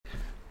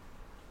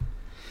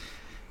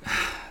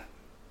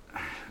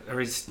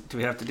Do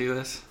we have to do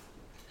this?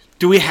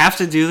 Do we have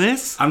to do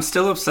this? I'm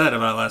still upset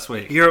about last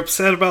week. You're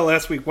upset about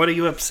last week. What are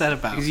you upset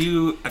about?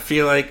 Because I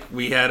feel like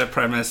we had a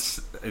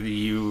premise.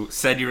 You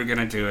said you were going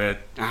to do it.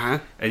 Uh-huh.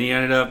 And you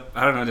ended up,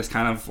 I don't know, just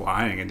kind of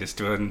lying and just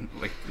doing,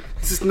 like...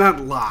 This is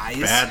not lies.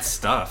 Bad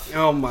stuff.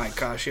 Oh my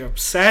gosh, you're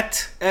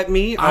upset at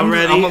me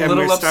already. I'm a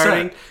little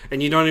upset.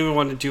 And you don't even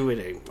want to do it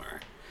anymore.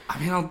 I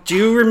mean, Do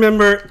you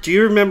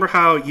remember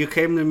how you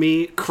came to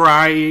me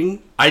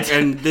crying? I did.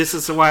 And this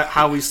is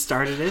how we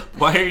started it.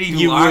 Why are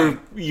you lying?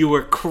 You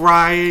were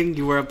crying.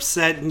 You were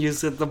upset, and you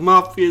said the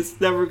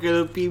mafia's never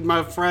gonna be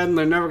my friend.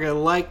 They're never gonna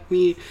like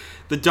me.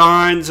 The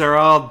Dons are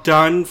all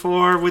done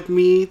for with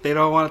me. They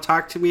don't want to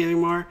talk to me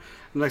anymore.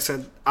 And I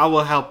said, I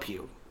will help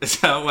you. Is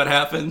that what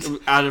happened?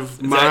 Out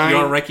of Is my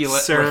that your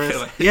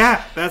service.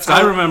 Yeah, that's so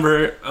how I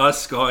remember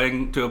us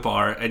going to a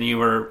bar, and you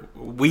were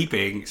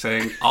weeping,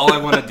 saying, all I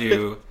want to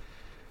do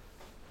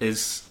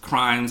is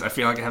crimes. I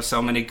feel like I have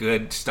so many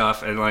good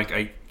stuff, and like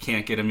I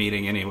can't get a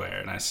meeting anywhere.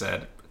 And I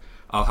said,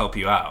 I'll help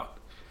you out.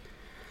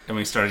 And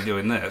we started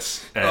doing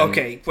this. And,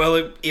 okay,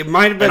 well, it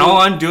might have been... And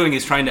all I'm doing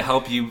is trying to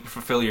help you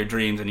fulfill your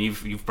dreams, and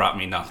you've brought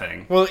me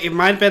nothing. Well, it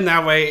might have been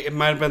that way. It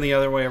might have been the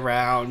other way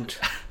around.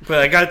 But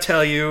I gotta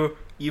tell you,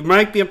 you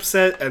might be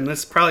upset, and this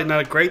is probably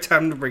not a great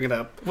time to bring it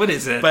up. What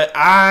is it? But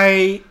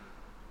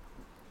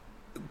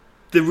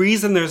the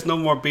reason there's no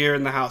more beer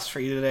in the house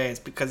for you today is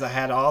because I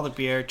had all the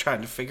beer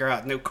trying to figure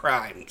out new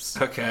crimes.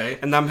 Okay.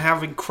 And I'm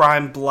having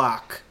crime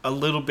block a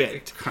little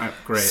bit.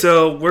 Great.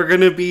 So we're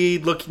going to be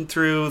looking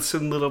through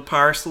some little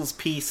parcels,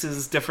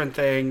 pieces, different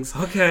things.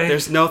 Okay.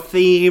 There's no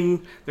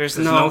theme. There's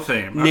no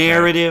theme.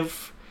 Narrative.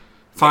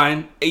 Okay.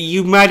 Fine.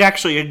 You might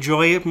actually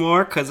enjoy it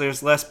more because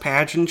there's less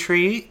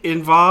pageantry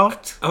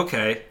involved.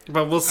 Okay.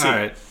 But we'll see. All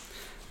right.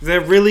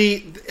 They're really,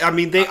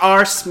 they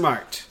are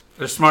smart.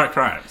 They're smart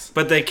crimes.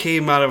 But they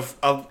came out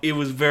of it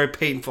was a very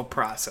painful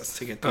process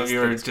to get those things. You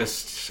were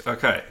just...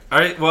 Okay. All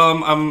right.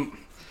 Well, I'm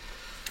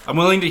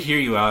willing to hear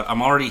you out.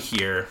 I'm already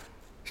here.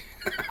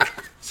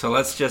 So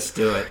let's just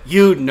do it.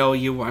 You know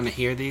you want to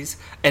hear these.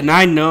 And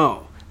I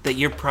know that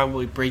you're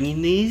probably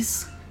bringing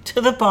these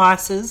to the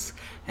bosses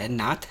and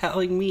not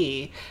telling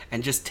me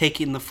and just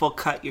taking the full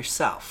cut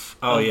yourself.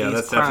 Oh, yeah.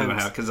 That's definitely what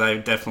happened. Because I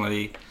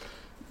definitely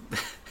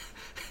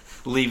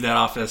leave that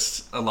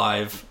office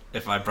alive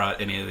if I brought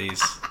any of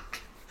these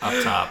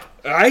up top.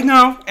 I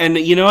know. And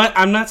you know what?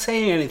 I'm not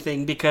saying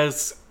anything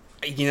because,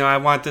 I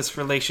want this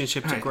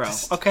relationship to grow.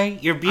 Okay?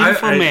 You're a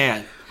beautiful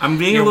man. I'm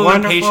being a little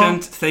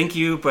impatient. Thank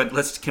you, but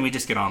can we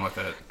just get on with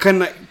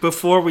it?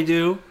 Before we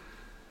do,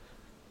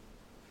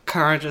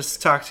 can I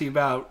just talk to you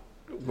about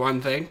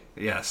one thing?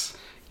 Yes.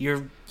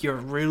 You're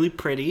really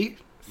pretty.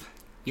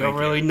 You're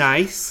really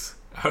nice.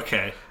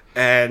 Okay.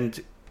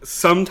 And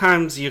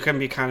sometimes you can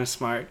be kind of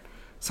smart.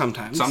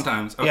 Sometimes.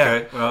 Okay.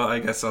 Yeah. Well, I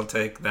guess I'll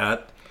take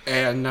that.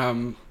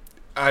 And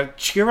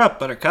cheer up,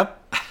 Buttercup.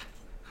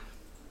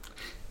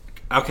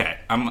 Okay,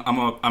 I'm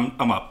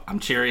up. I'm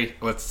cheery.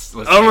 Let's.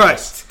 All right,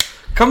 this.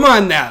 Come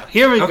on now.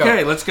 Here we go.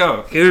 Okay, let's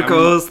go. Here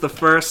goes the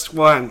first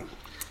one.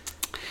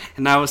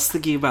 And I was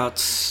thinking about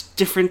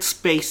different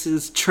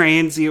spaces,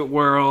 transient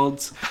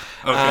worlds.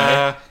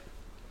 Okay.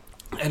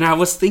 And I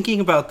was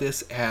thinking about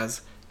this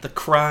as the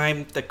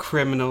crime the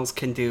criminals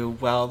can do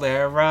while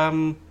they're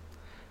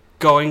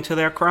going to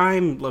their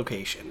crime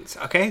locations.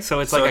 Okay, so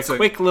it's like a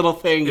quick little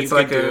thing you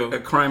can do. It's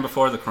like a crime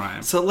before the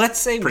crime. So let's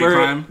say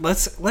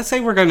let's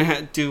say we're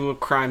gonna do a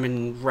crime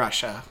in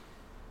Russia.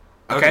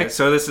 Okay,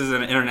 so this is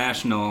an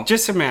international.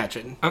 Just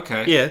imagine.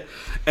 Okay. Yeah,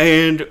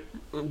 and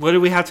what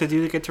do we have to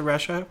do to get to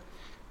Russia?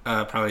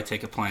 Probably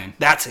take a plane.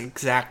 That's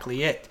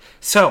exactly it.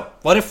 So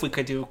what if we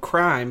could do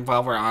crime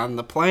while we're on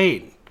the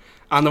plane,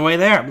 on the way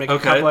there, make a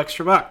couple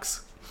extra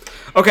bucks?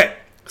 Okay,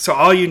 so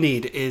all you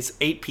need is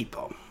 8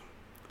 people.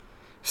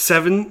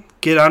 7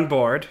 get on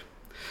board,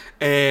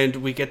 and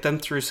we get them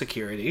through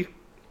security.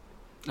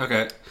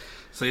 Okay.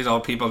 So these are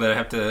all people that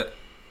have to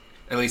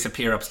at least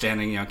appear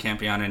upstanding, can't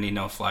be on any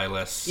no-fly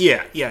lists.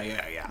 Yeah.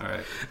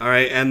 All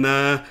right,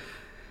 and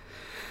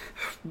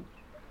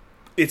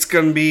it's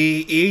going to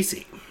be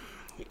easy.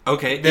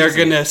 Okay, They're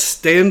going to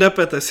stand up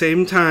at the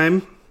same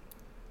time,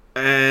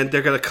 and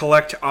they're going to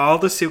collect all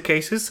the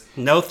suitcases.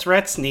 No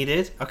threats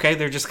needed. Okay,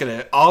 they're just going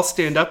to all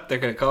stand up. They're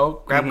going to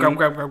go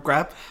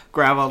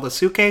grab all the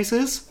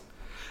suitcases,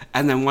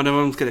 and then one of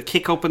them's going to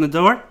kick open the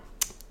door,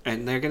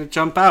 and they're going to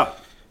jump out.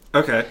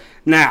 Okay.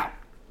 Now,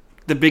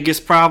 the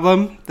biggest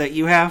problem that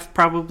you have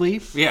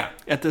probably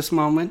at this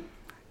moment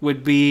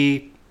would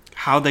be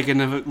how they're going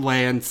to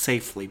land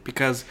safely,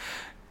 because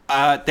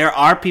there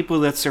are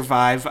people that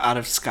survive out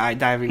of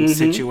skydiving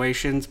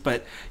situations,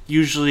 but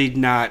usually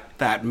not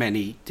that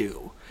many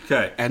do.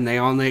 Okay. And they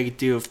only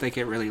do if they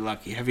get really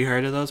lucky. Have you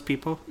heard of those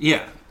people?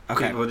 Yeah.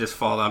 Okay. People just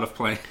fall out of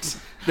planes.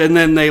 And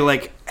then they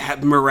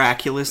have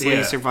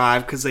miraculously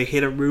survive because they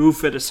hit a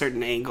roof at a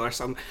certain angle or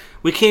something.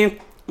 We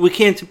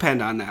can't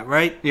depend on that,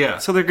 right? Yeah.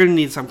 So they're going to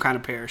need some kind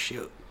of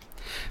parachute.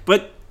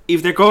 But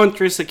if they're going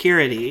through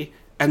security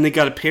and they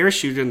got a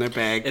parachute in their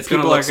bag, it's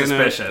going to look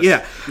suspicious.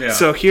 Yeah.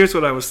 So here's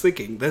what I was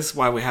thinking. This is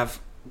why we have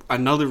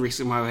another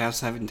reason why we have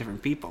 7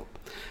 different people.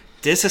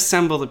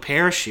 Disassemble the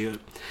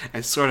parachute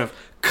and sort of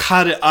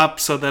cut it up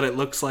so that it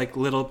looks like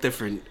little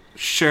different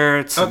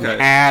shirts and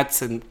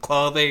hats and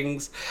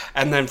clothings,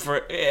 and then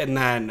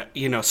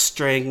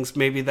strings.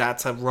 Maybe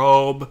that's a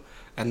robe,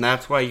 and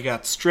that's why you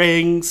got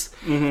strings.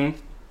 Mm-hmm.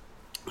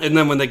 And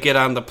then when they get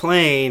on the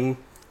plane,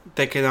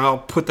 they can all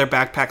put their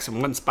backpacks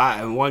in one spot,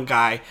 and one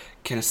guy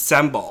can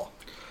assemble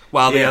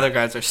while the other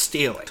guys are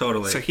stealing.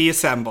 Totally. So he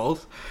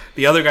assembles.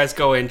 The other guys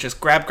go in, just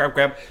grab,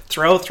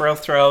 throw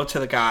to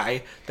the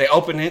guy. They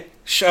open it,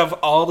 shove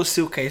all the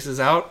suitcases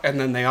out, and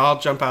then they all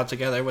jump out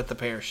together with the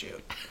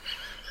parachute.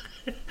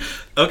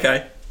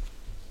 Okay.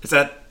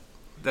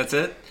 That's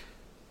it?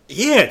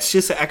 Yeah, it's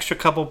just an extra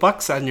couple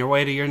bucks on your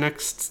way to your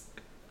next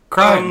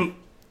crime.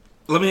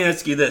 Let me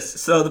ask you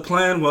this. So the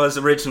plan was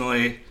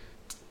originally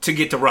to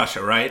get to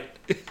Russia, right?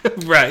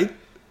 Right.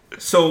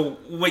 So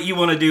what you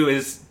want to do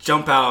is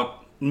jump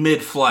out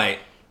mid-flight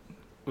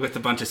with a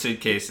bunch of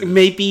suitcases.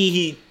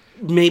 Maybe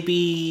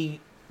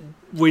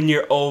when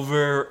you're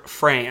over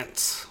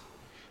France.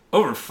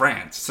 Over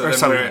France? So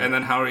and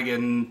then how are we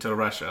getting to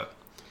Russia?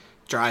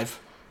 Drive.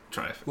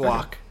 Okay.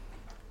 Walk.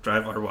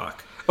 Drive or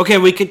walk. Okay,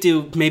 we could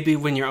do maybe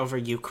when you're over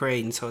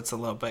Ukraine, so it's a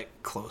little bit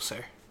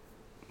closer.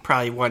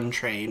 Probably one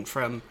train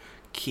from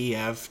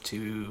Kiev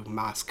to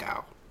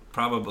Moscow.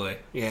 Probably.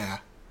 Yeah.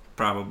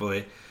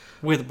 Probably.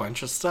 With a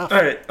bunch of stuff.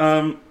 All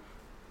right.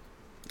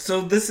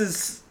 So this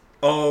is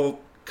all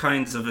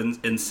kinds of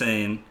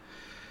insane.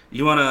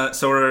 You wanna?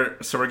 So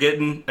we're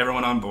getting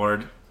everyone on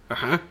board.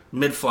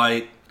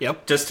 Mid-flight.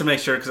 Yep. Just to make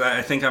sure, because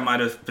I think I might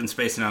have been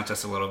spacing out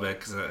just a little bit,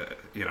 because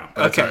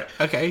Okay. Right.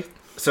 Okay.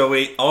 So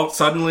we all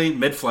suddenly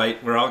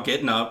mid-flight, we're all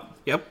getting up.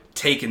 Yep.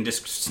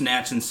 Just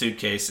snatching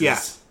suitcases. Yeah.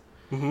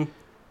 Mm-hmm.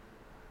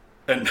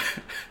 And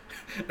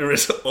we're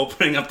just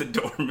opening up the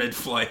door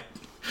mid-flight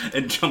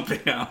and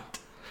jumping out.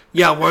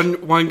 Yeah,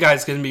 one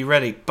guy's gonna be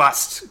ready.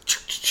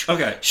 Bust.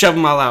 Okay. Shove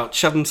them all out.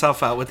 Shove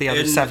himself out with the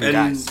other 7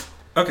 guys.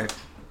 Okay.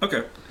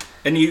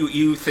 And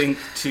you think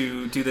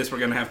to do this, we're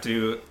gonna have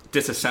to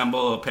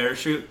disassemble a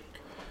parachute?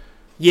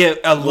 Yeah,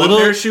 one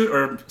parachute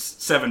or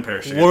 7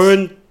 parachutes?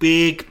 One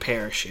big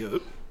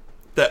parachute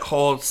that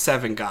holds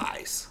 7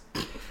 guys.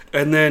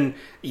 And then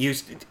you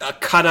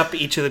cut up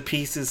each of the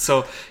pieces,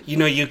 so you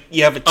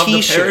have a T-shirt.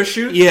 Of the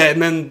parachute? Yeah,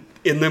 and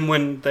then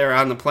when they're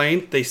on the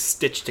plane, they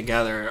stitch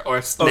together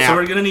or snap. Oh, so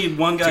we're gonna need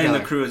one guy in the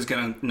crew who's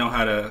gonna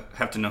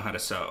have to know how to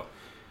sew.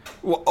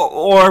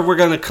 Or we're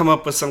gonna come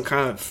up with some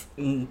kind of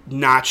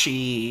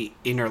notchy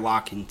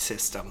interlocking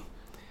system.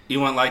 You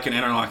want like an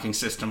interlocking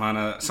system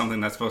on something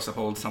that's supposed to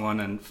hold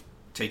someone and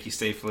take you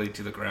safely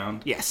to the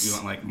ground? Yes. You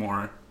want like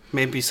more...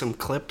 Maybe some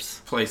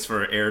clips. Place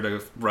for air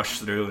to rush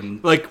through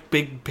and... Like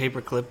big paper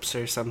clips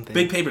or something.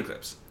 Big paper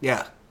clips.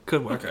 Yeah,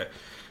 could work. Okay.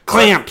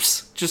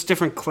 Clamps. Just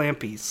different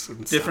clampies.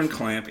 And different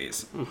stuff.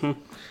 Clampies. Mm-hmm.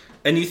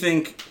 And you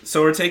think...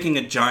 So we're taking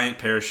a giant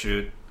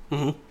parachute.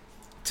 Mm-hmm.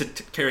 To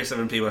carry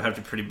 7 people, it have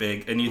to be pretty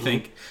big. And you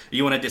think...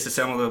 You want to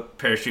disassemble the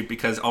parachute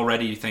because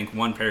already you think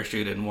one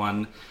parachute and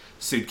one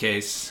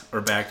suitcase or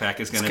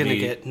backpack is going to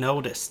get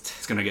noticed.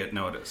 It's going to get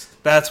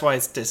noticed. That's why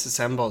it's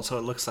disassembled, so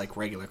it looks like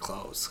regular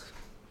clothes.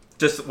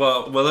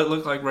 Will it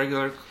look like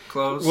regular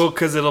clothes? Well,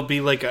 because it'll be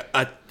like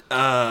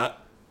a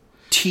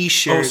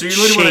T-shirt. Oh, so you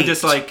really want to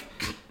just like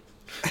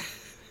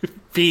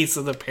piece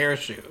of the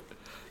parachute,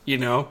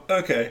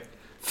 Okay.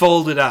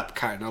 Fold it up,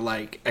 kind of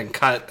like, and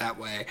cut it that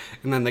way,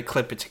 and then they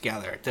clip it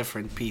together,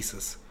 different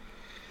pieces.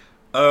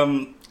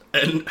 And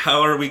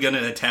how are we going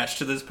to attach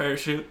to this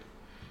parachute?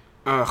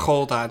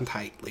 Hold on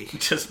tightly.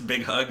 Just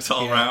big hugs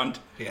all around?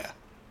 Yeah.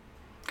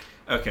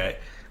 Okay.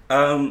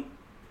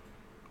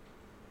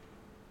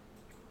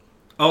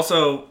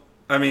 Also,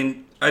 I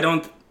mean,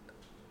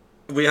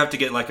 we have to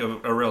get like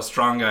a real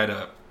strong guy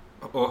to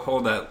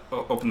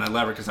open that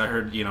lever, because I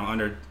heard,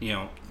 under,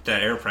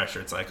 that air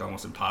pressure, it's like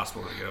almost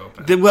impossible to get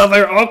open. Well,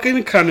 they're all going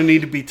to kind of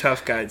need to be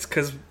tough guys,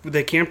 because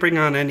they can't bring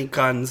on any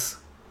guns.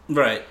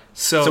 Right.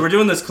 So we're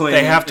doing this clean.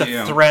 They have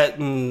to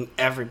threaten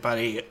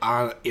everybody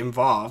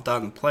involved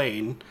on the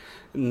plane.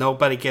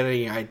 Nobody get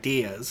any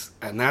ideas,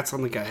 and that's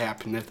only going to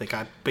happen if they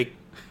got big,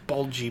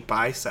 bulgy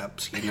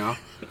biceps.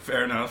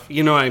 Fair enough.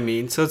 You know what I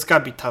mean? So it's got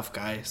to be tough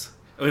guys.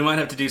 We might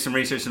have to do some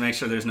research to make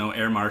sure there's no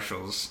air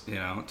marshals,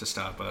 to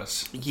stop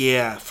us.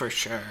 Yeah, for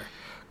sure.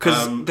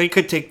 Because they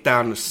could take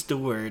down a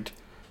steward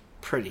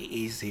pretty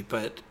easy,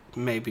 but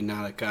maybe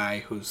not a guy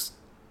who's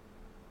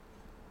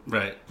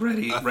right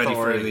ready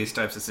for these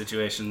types of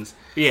situations.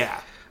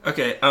 Yeah.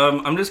 Okay.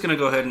 I'm just gonna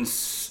go ahead and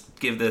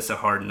give this a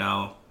hard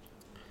no.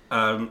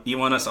 You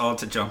want us all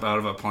to jump out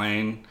of a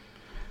plane,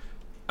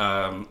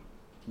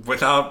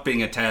 without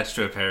being attached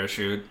to a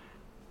parachute,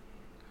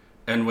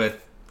 and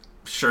with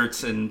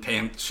shirts and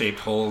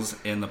pant-shaped holes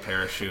in the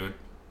parachute.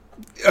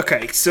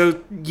 Okay,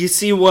 so you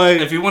see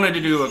what... If you wanted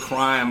to do a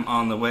crime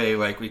on the way,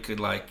 like, we could,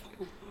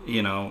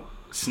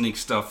 sneak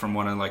stuff from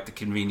one of, the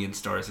convenience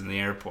stores in the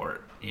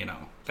airport,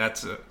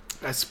 That's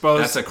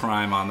a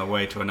crime on the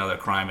way to another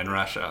crime in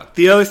Russia.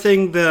 The other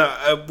thing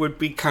that would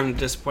be kind of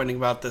disappointing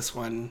about this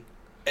one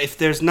if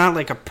there's not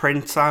like a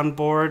prince on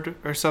board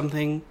or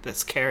something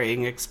that's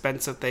carrying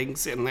expensive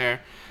things in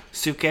their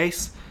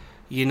suitcase,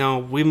 we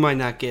might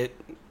not get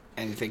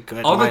anything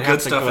good. All the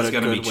good stuff is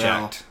going to be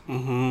checked.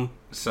 Mm-hmm.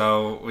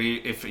 So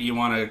if you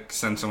want to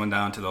send someone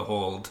down to the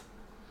hold,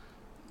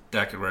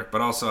 that could work.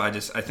 But also, I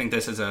think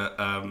this is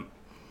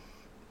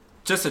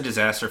just a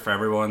disaster for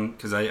everyone,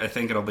 because I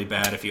think it'll be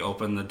bad if you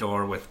open the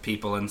door with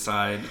people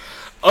inside.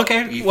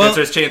 Okay, well,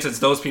 there's chances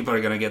those people are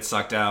going to get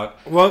sucked out.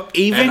 Well,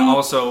 and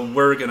also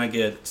we're going to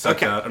get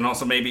sucked out, and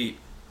also maybe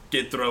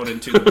get thrown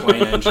into the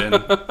plane engine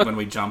when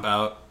we jump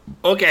out.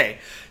 Okay,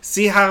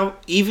 see how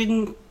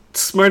even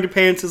smarty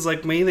pantses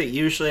like me that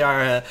usually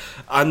are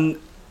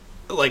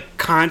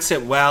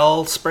constant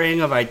wellspring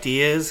of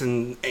ideas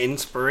and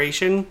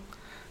inspiration,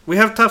 we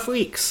have tough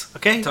weeks.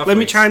 Okay, let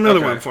me try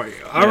another one for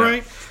you. All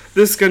right,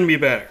 this is going to be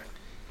better.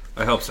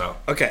 I hope so.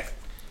 Okay,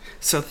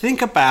 so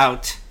think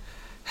about,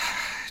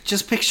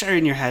 just picture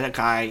in your head a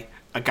guy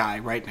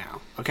right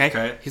now.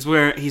 Okay. He's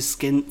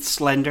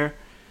slender,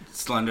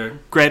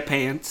 gray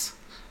pants.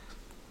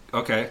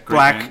 Okay.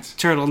 Black pants.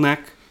 turtleneck.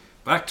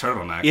 Black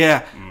turtleneck.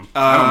 Yeah.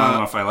 I don't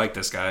know if I like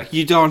this guy.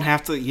 You don't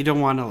have to. You don't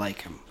want to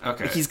like him.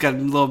 Okay. He's got a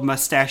little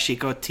mustachey,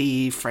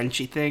 goatee,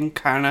 Frenchy thing,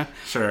 kind of.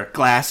 Sure.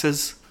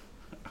 Glasses.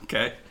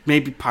 Okay.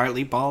 Maybe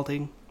partly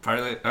balding.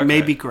 Partly. Okay.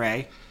 Maybe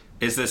gray.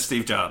 Is this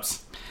Steve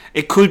Jobs?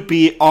 It could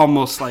be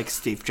almost like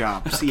Steve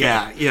Jobs. Okay.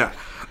 Yeah.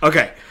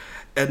 Okay.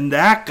 And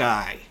that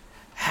guy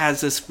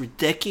has this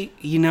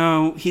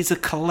ridiculous. He's a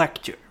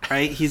collector,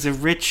 right? He's a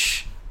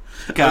rich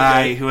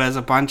guy who has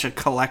a bunch of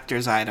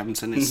collector's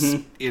items in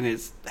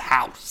his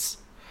house.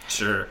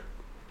 Sure.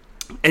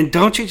 And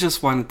don't you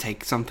just want to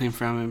take something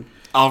from him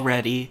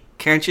already?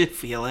 Can't you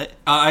feel it?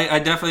 I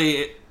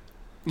definitely.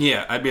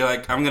 Yeah, I'd be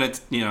like, I'm gonna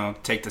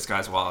take this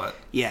guy's wallet.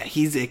 Yeah,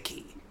 he's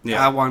icky.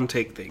 Yeah. I want to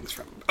take things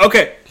from him.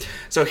 Okay,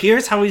 so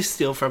here's how we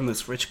steal from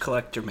this rich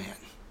collector man.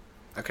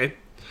 Okay,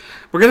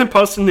 we're gonna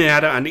post an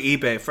ad on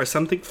eBay for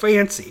something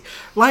fancy,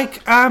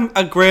 like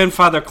a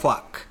grandfather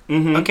clock.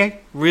 Mm-hmm.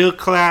 Okay, real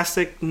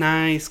classic,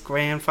 nice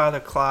grandfather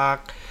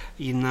clock.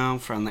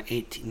 From the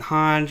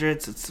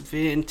 1800s. It's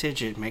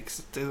vintage. It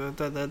makes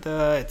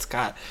It's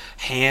got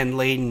hand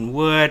laden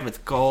wood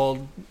with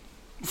gold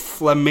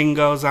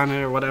flamingos on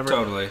it or whatever.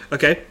 Totally.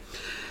 Okay.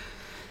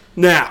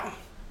 Now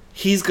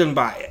he's gonna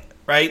buy it.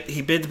 Right?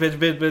 He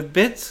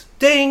bids.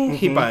 Ding!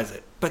 He buys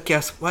it. But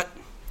guess what?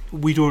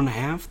 We don't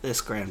have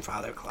this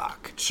grandfather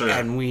clock. Sure.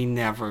 And we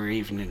never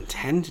even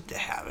intended to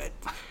have it.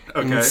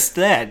 Okay.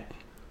 Instead,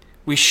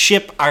 we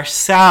ship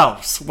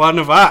ourselves, one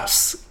of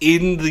us,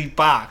 in the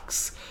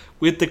box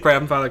with the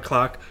grandfather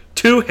clock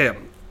to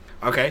him.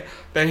 Okay?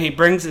 Then he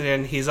brings it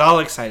in. He's all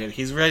excited.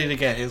 He's ready to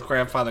get his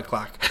grandfather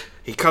clock.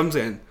 He comes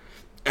in,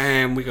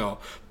 and we go,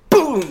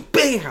 boom,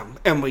 bam!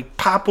 And we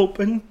pop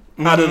open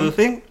out of the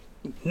thing.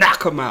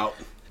 Knock them out.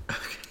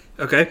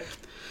 Okay?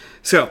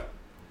 So,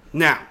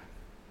 now,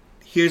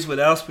 here's what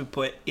else we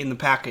put in the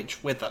package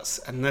with us.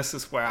 And this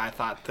is where I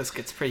thought this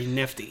gets pretty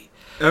nifty.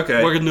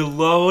 Okay. We're going to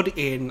load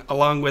in,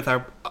 along with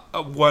our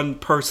one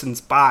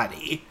person's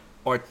body,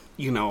 or,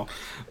 we're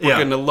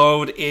going to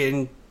load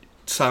in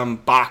some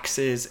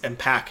boxes and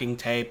packing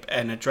tape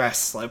and address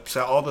slips,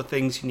 so all the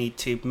things you need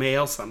to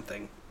mail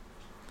something.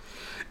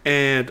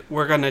 And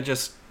we're going to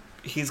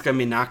he's going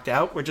to be knocked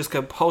out. We're just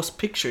going to post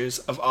pictures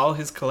of all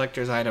his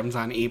collector's items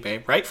on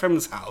eBay right from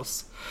his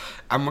house.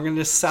 And we're going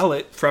to sell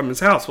it from his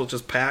house. We'll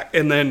just pack,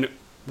 and then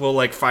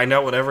we'll, find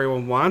out what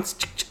everyone wants.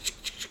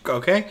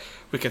 Okay?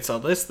 We could sell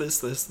this. Here's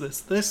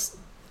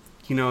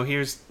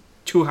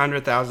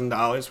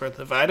 $200,000 worth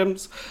of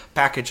items.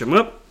 Package them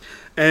up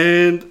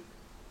and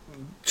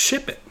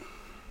ship it.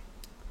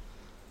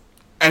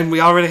 And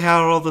we already had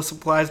all the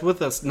supplies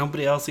with us.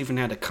 Nobody else even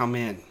had to come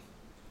in.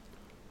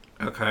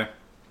 Okay.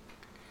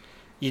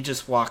 You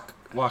just walk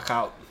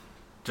out.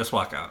 Just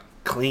walk out.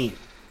 Clean.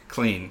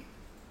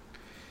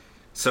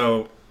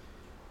 So,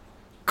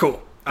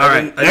 cool. All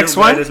right. Next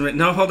one.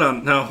 No, hold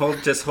on. No,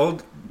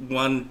 hold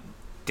one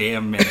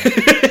damn minute.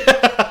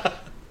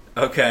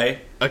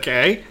 Okay.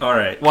 All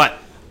right. What?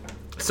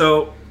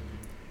 So,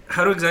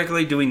 how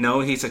exactly do we know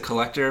he's a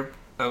collector,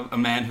 a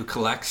man who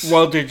collects?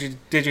 Well, did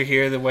you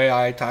hear the way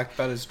I talked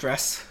about his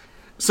dress?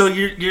 So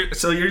you're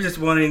just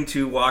wanting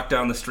to walk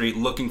down the street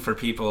looking for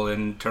people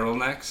in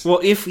turtlenecks? Well,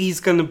 if he's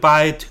gonna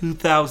buy a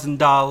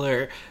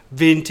 $2,000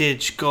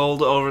 vintage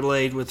gold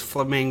overlaid with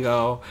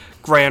flamingo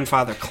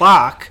grandfather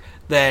clock,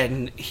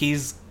 then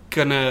he's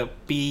gonna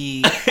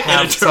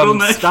have some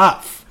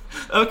stuff.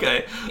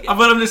 Okay,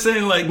 but I'm just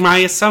saying, my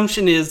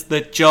assumption is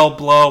that Joe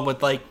Blow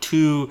with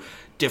two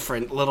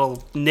different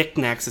little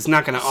knickknacks is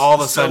not gonna all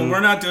of a sudden. So we're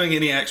not doing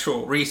any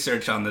actual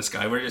research on this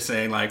guy. We're just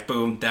saying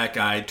boom, that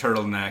guy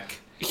turtleneck.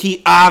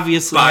 He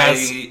obviously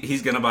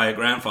he's going to buy a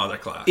grandfather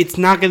clock. It's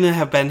not going to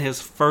have been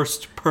his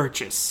first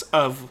purchase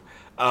of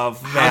value.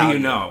 How do you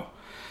know?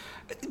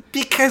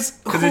 Because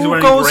he's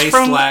wearing gray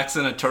slacks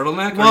and a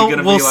turtleneck? Well,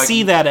 we'll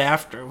see that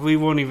after. We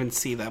won't even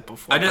see that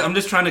before. I'm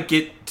just trying to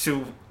get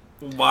to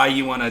why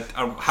you want to,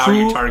 how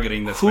you're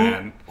targeting this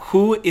man.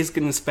 Who is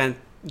going to spend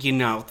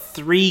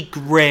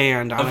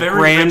 $3,000 on A very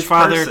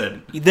grandfather rich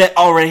person. that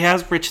already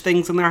has rich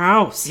things in their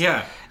house.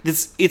 Yeah.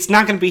 It's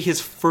not going to be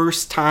his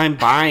first time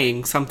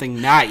buying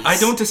something nice. I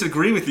don't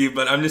disagree with you,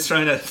 but I'm just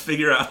trying to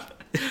figure out,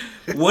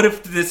 what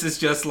if this is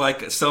just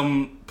like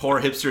some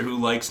poor hipster who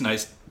likes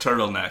nice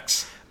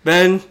turtlenecks?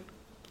 Then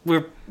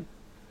we're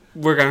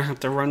going to have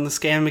to run the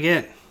scam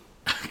again.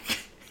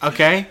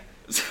 Okay?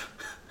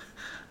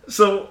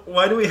 So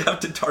why do we have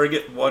to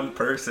target one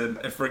person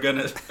if we're going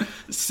to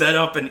set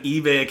up an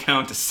eBay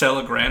account to sell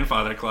a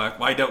grandfather clock?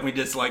 Why don't we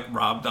just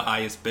rob the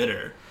highest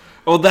bidder?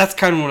 Well, that's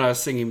kind of what I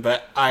was thinking,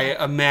 but I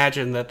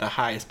imagine that the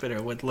highest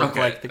bidder would look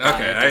like the guy.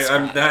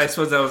 Okay, I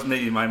suppose that was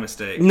maybe my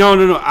mistake.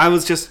 No. I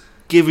was just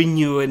giving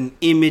you an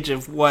image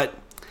of what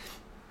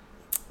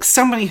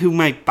somebody who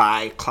might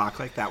buy a clock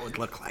like that would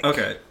look like.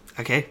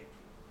 Okay?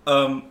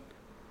 And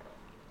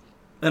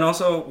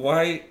also,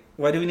 why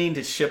do we need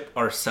to ship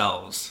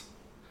ourselves?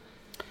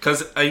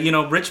 Because,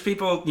 rich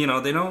people, they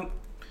don't,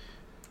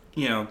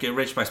 get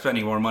rich by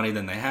spending more money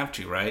than they have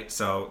to, right?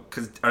 So,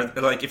 because,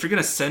 if you're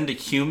going to send a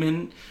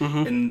human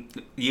in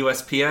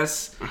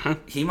USPS,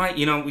 he might,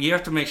 you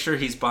have to make sure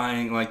he's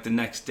buying, the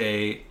next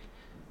day,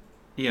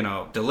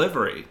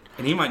 delivery.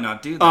 And he might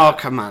not do that. Oh,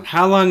 come on.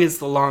 How long is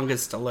the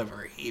longest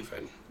delivery,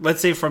 even?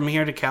 Let's say from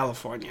here to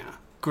California.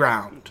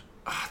 Ground.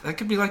 That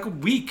could be a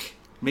week.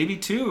 Maybe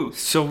 2.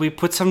 So we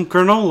put some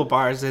granola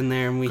bars in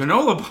there, and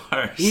granola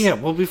bars. Yeah,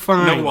 we'll be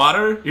fine. No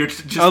water. You're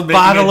just a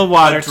bottle of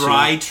water. A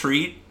dry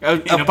treat.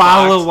 A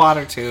bottle of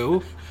water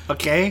too.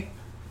 Okay.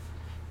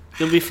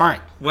 You'll be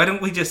fine. Why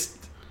don't we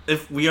just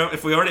if we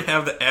already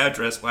have the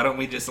address? Why don't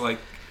we just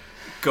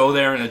go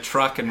there in a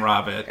truck and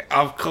rob it?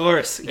 Of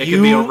course. It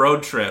could be a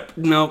road trip.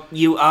 No,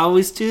 you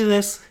always do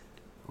this.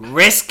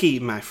 Risky,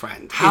 my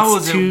friend. How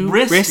is it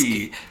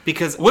risky?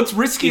 Because what's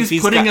risky is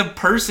putting a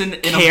person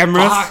in a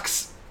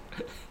box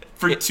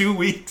for 2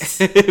 weeks.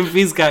 If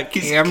he's got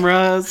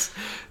cameras,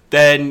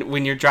 then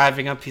when you're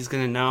driving up, he's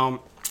going to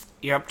know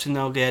you're up to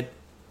no good,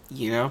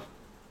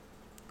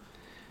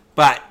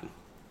 But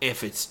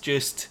if it's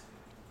just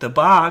the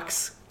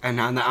box, and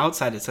on the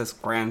outside it says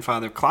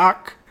grandfather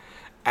clock,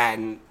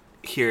 and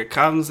here it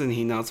comes, and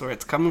he knows where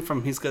it's coming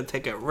from, he's going to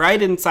take it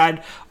right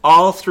inside,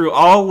 all through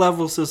all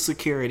levels of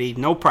security,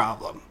 no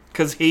problem.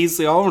 Because he's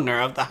the owner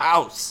of the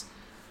house.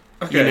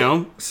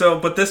 Okay. So,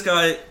 but this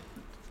guy,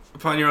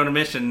 upon your own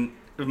admission,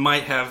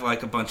 might have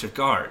a bunch of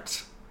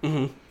guards.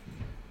 Mm-hmm.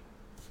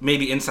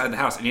 Maybe inside the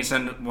house, and you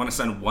want to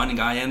send one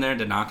guy in there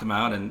to knock him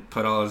out and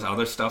put all his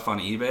other stuff on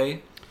eBay.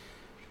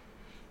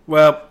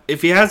 Well,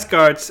 if he has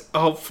guards,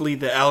 hopefully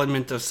the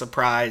element of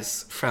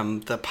surprise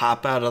from the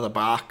pop out of the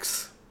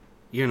box,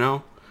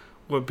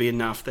 would be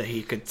enough that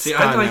he could. See,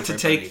 I'd like everybody. To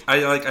take.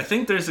 I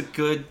think there's a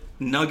good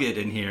nugget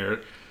in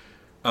here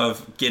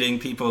of getting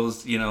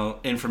people's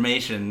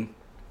information.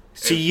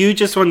 So you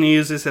just want to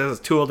use this as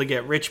a tool to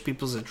get rich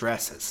people's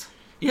addresses.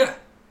 Yeah.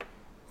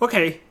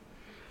 Okay.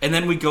 And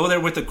then we go there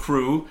with a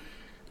crew,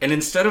 and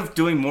instead of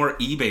doing more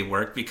eBay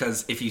work,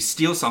 because if you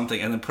steal something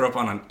and then put it up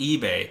on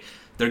eBay,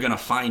 they're going to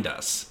find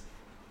us.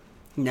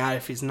 Not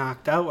if he's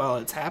knocked out while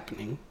it's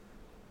happening.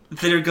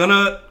 They're going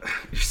to...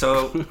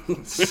 So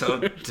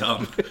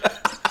dumb.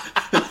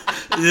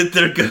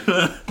 They're going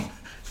to...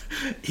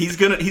 He's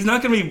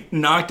not going to be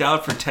knocked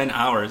out for 10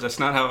 hours. That's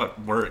not how it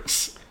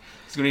works.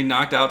 He's going to be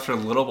knocked out for a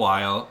little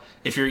while,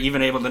 if you're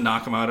even able to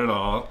knock him out at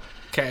all.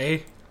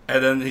 Okay.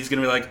 And then he's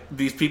going to be like,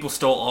 these people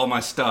stole all my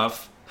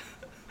stuff.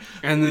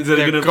 And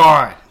they're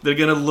gone. They're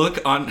going to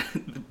look on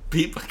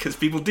people, because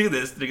people do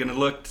this. They're going to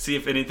look to see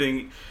if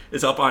anything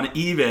is up on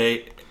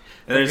eBay.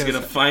 And they're just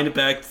going to find it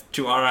back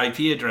to our IP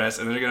address.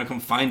 And they're going to come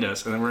find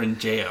us. And then we're in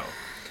jail.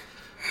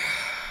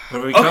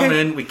 When we come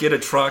in, we get a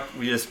truck.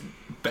 We just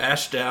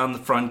bash down the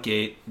front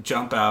gate,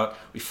 jump out.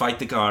 We fight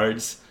the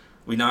guards.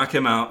 We knock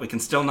him out. We can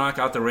still knock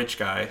out the rich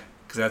guy,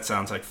 because that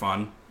sounds like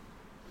fun.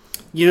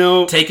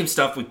 Take him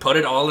stuff, we put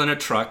it all in a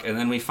truck, and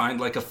then we find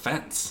a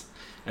fence.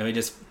 And we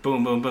just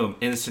boom, boom, boom.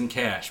 Instant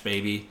cash,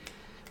 baby.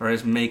 We're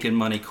just making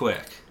money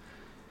quick.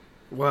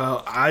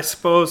 Well, I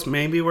suppose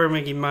maybe we're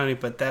making money,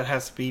 but that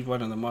has to be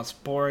one of the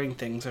most boring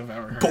things I've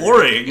ever heard.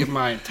 Boring? In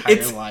my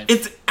entire life.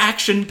 It's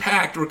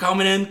action-packed. We're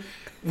coming in,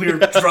 we're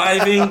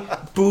driving,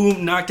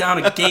 boom, knock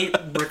down a gate,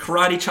 we're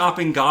karate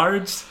chopping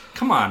guards.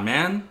 Come on,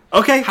 man.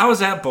 Okay. How is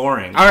that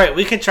boring? All right,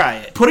 we can try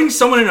it. Putting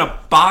someone in a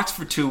box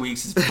for 2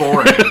 weeks is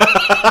boring.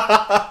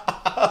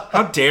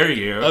 How dare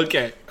you?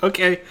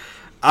 Okay.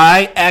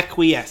 I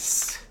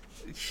acquiesce.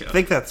 I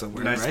think that's a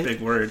word, nice right? Big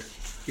word.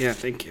 Yeah,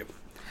 thank you.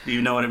 Do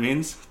you know what it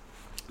means?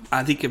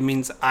 I think it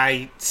means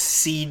I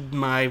cede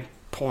my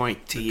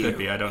point to you. Could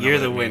be. I don't know. You're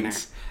the winner.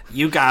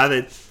 You got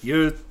it.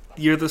 You're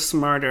the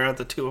smarter of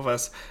the two of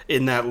us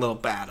in that little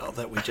battle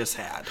that we just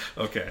had.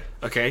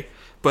 Okay.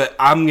 But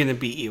I'm gonna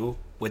beat you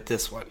with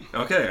this one.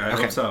 Okay, I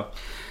hope so.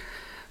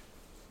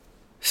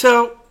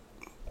 So,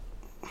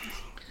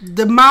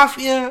 the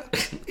mafia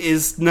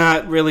is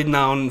not really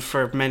known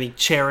for many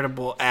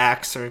charitable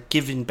acts or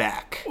giving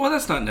back. Well,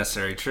 that's not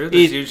necessarily true.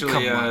 There's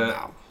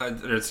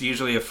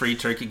usually a free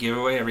turkey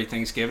giveaway every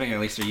Thanksgiving. At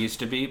least there used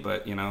to be,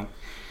 but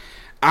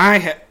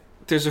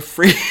There's a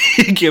free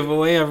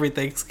giveaway every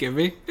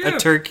Thanksgiving. Yeah, a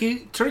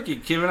turkey.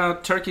 Giving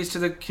out turkeys to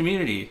the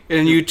community.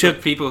 And you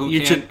took people who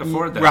can't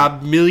afford them.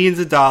 Robbed millions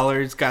of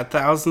dollars, got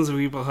thousands of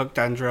people hooked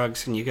on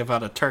drugs, and you give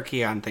out a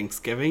turkey on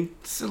Thanksgiving.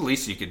 It's the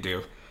least you could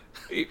do.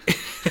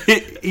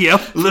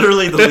 Yep.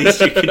 Literally the least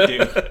you could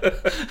do.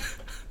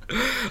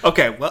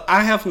 Okay, well,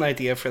 I have an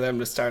idea for them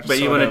to start. But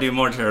you want to do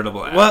more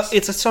charitable acts. Well,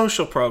 it's a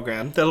social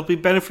program that'll be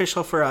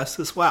beneficial for us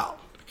as well.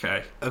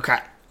 Okay.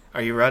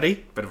 Are you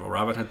ready? Bit of a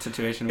Robin Hood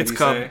situation, would It's you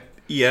called, say?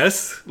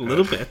 Yes, a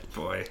little bit.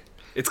 Boy.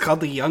 It's called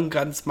the Young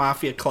Guns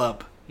Mafia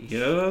Club.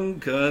 Young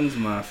Guns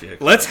Mafia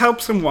Club. Let's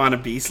help some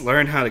wannabes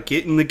learn how to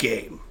get in the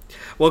game.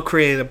 We'll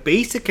create a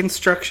basic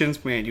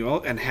instructions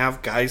manual and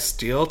have guys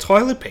steal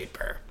toilet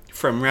paper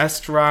from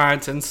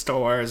restaurants and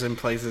stores and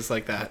places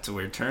like that. That's a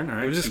weird turn. All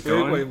right, We're just keep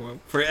going. wait.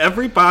 For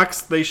every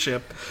box they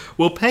ship,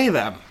 we'll pay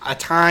them a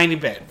tiny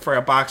bit for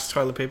a box of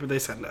toilet paper they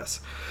send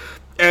us.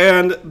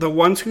 And the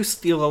ones who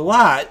steal a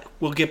lot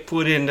will get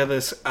put into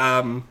this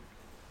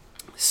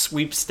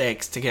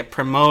sweepstakes to get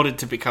promoted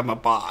to become a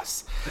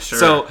boss. Sure.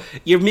 So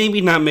you're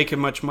maybe not making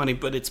much money,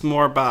 but it's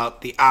more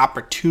about the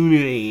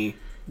opportunity,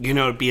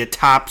 to be a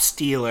top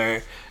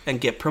stealer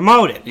and get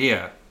promoted.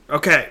 Yeah.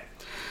 Okay.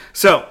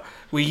 So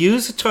we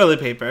use the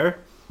toilet paper.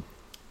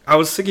 I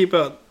was thinking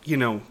about,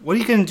 what are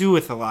you going to do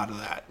with a lot of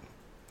that?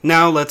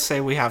 Now let's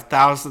say we have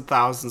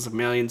thousands of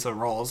millions of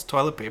rolls of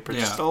toilet paper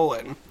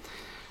stolen.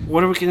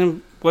 What are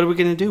we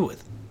gonna do with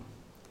it?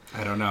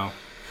 I don't know.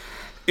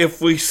 If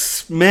we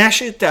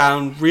smash it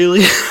down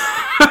really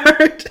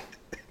hard,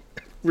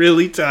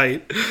 really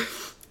tight,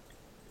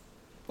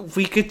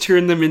 we could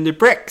turn them into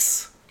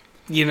bricks.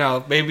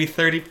 Maybe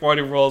 30,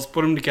 40 rolls,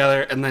 put them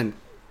together, and then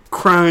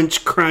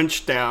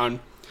crunch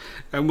down,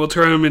 and we'll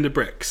turn them into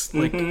bricks,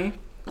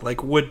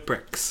 like wood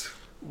bricks.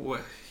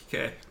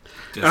 Okay.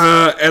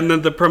 And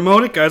then the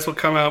promoted guys will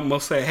come out and we'll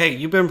say, hey,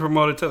 you've been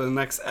promoted to the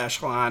next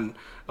echelon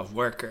of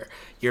worker.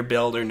 You're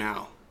builder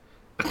now.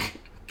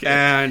 Okay.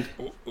 And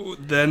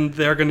then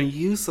they're going to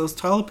use those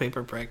toilet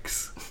paper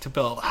bricks to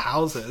build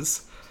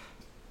houses.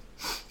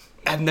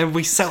 And then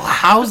we sell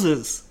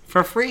houses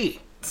for free.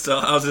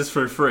 Sell houses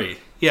for free?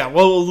 Yeah,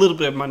 well, a little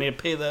bit of money to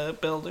pay the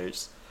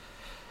builders.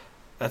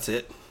 That's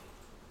it.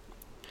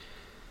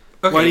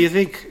 Okay. What do you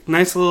think?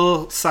 Nice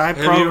little side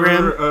program.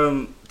 Have you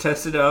ever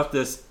tested out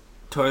this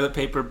toilet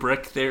paper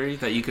brick theory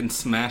that you can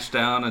smash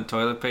down a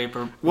toilet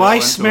paper? Well, I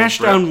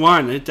smashed down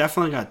one. It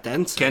definitely got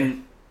denser.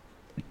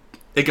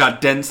 It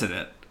got dense in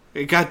it.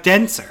 It got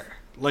denser,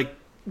 like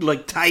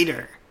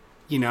tighter,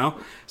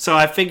 So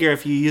I figure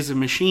if you use a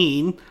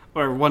machine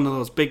or one of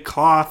those big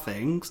claw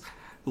things,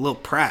 a little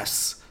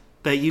press,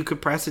 that you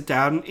could press it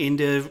down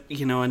into,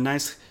 a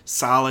nice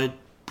solid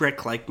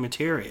brick-like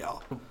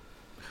material.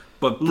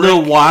 But brick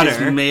little water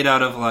is made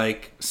out of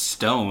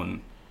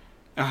stone,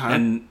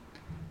 and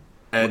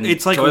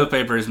it's like toilet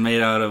paper is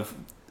made out of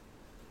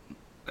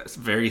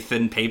very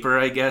thin paper,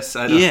 I guess.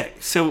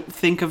 So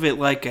think of it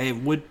like a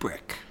wood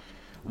brick.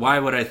 Why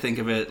would I think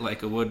of it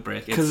like a wood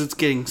brick? Because it's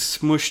getting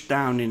smushed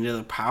down into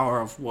the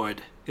power of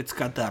wood. It's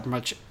got that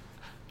much.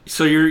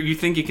 So you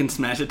think you can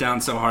smash it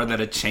down so hard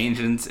that it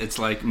changes its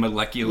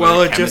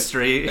molecular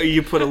chemistry?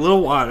 You put a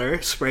little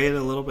water, spray it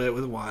a little bit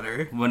with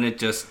water. When it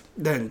just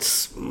then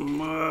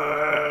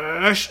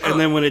smush, and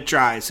then when it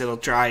dries, it'll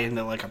dry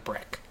into like a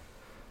brick.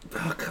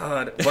 Oh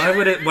God! Why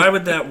would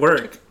that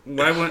work?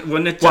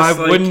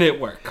 Wouldn't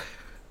it work?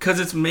 Because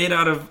it's made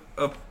out of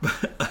a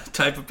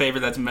type of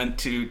paper that's meant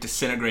to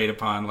disintegrate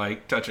upon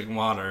touching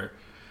water.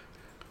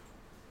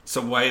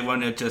 So why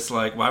wouldn't it just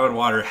why would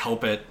water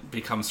help it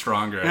become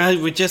stronger?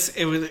 It would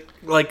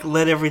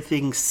let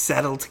everything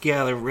settle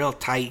together real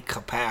tight,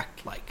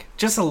 compact,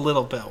 just a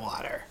little bit of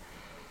water.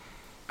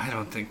 I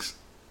don't think so.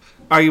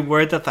 Are you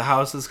worried that the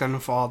house is going to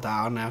fall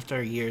down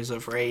after years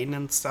of rain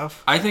and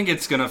stuff? I think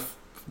it's going to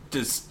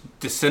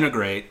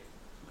disintegrate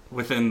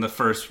within the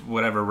first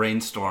whatever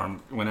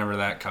rainstorm, whenever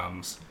that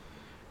comes.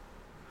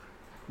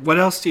 What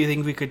else do you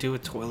think we could do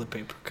with toilet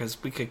paper? Because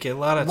we could get a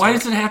lot of... Why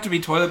does it have to be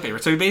toilet paper?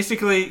 So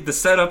basically, the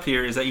setup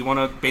here is that you want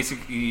to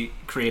basically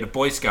create a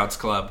Boy Scouts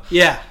club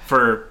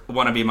for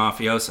wannabe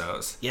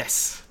mafiosos.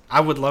 Yes. I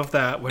would love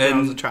that when I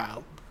was a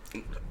child.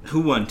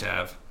 Who wouldn't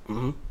have?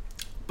 Mm-hmm.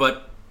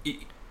 But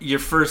your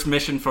first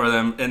mission for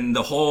them and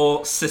the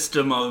whole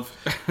system of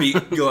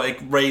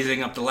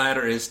raising up the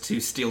ladder is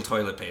to steal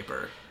toilet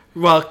paper.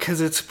 Well,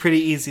 because it's a pretty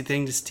easy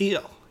thing to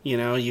steal.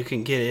 You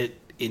can get it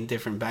in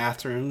different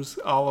bathrooms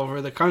all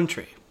over the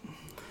country.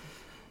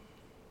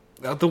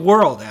 The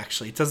world,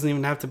 actually. It doesn't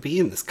even have to be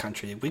in this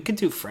country. We could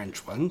do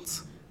French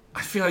ones.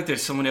 I feel like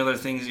there's so many other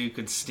things you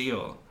could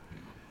steal.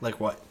 Like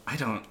what? I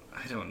don't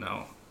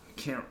know. I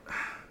can't...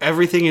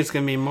 Everything is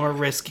going to be more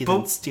risky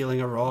than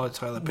stealing a roll of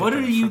toilet paper. What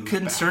are you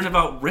concerned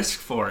about risk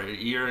for?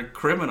 You're a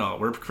criminal.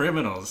 We're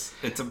criminals.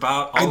 It's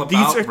about risk.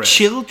 These are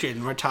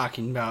children we're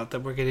talking about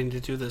that we're getting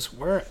to do this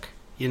work.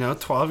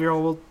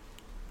 12-year-old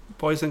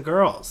boys and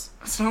girls.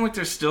 It's not like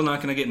they're still not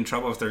going to get in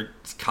trouble if they're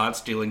caught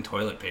stealing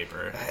toilet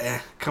paper.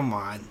 Come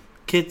on.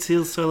 Kid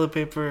steals toilet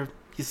paper,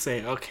 you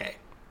say, okay.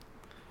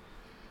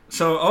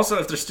 So, also,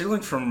 if they're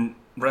stealing from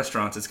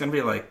restaurants, it's going to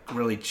be like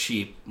really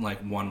cheap, like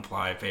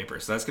one-ply paper.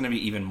 So that's going to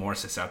be even more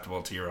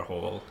susceptible to your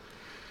whole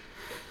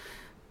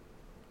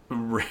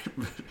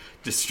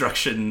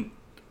destruction,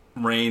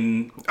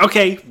 rain,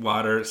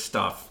 water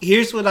stuff.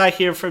 Here's what I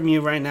hear from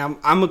you right now.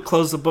 I'm going to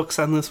close the books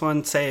on this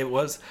one, say it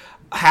was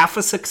half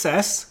a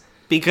success,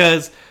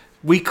 because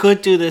we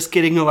could do this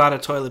getting a lot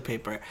of toilet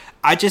paper.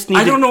 I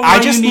don't know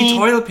why you need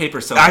toilet paper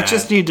so bad. I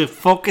just need to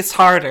focus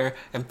harder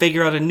and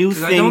figure out a new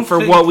thing for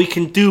what we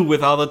can do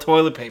with all the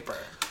toilet paper.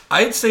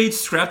 I'd say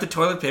scrap the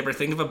toilet paper.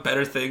 Think of a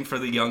better thing for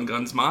the Young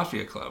Guns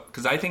Mafia Club,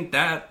 because I think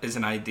that is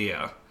an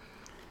idea.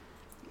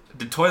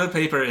 The toilet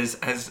paper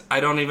has I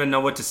don't even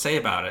know what to say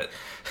about it.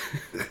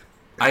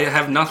 I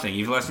have nothing.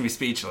 You've left me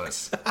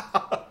speechless.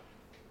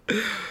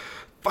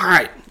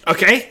 Fine.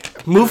 Okay.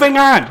 Moving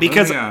on,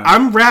 because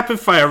I'm rapid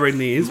firing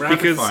these.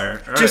 Rapid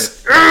fire. All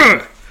just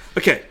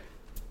okay.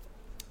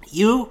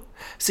 You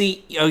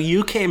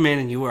came in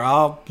and you were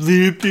all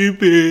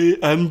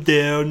I'm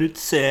down.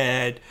 It's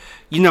sad.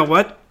 You know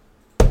what?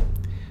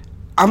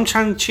 I'm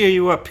trying to cheer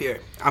you up here.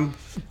 I'm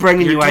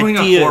bringing you ideas. You're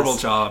doing a horrible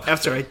job.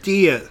 After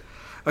idea.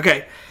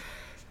 Okay.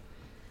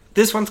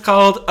 This one's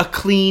called a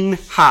clean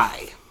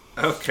high.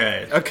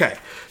 Okay.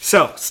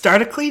 So,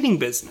 start a cleaning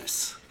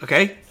business.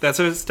 Okay? That's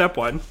step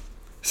one.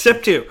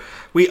 Step two,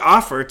 we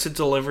offer to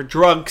deliver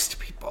drugs to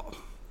people.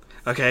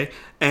 Okay?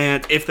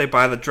 And if they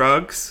buy the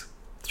drugs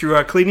through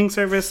our cleaning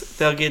service,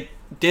 they'll get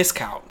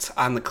discounts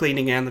on the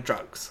cleaning and the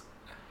drugs.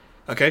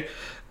 Okay?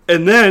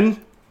 And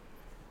then,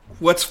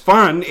 what's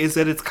fun is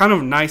that it's kind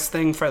of a nice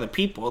thing for the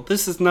people.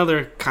 This is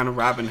another kind of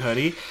Robin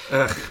Hoodie.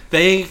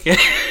 They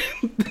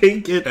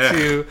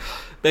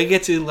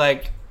get to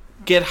like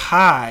get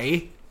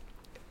high,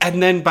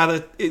 and then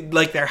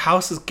their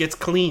house gets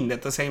cleaned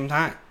at the same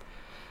time.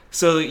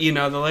 So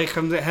the lady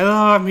comes in, hello,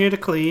 I'm here to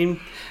clean,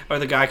 or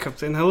the guy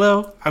comes in,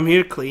 hello, I'm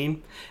here to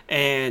clean,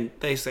 and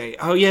they say,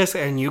 oh yes,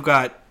 and you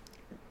got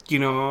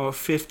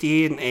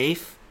 50 and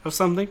eighth of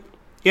something.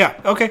 Yeah,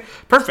 okay,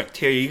 perfect.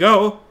 Here you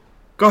go.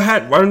 Go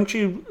ahead. Why don't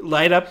you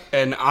light up,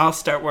 and I'll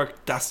start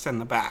work dust in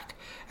the back.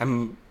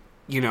 And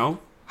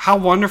how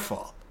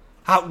wonderful.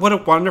 What a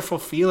wonderful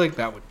feeling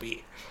that would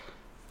be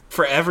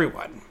for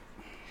everyone.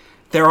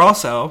 They're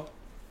also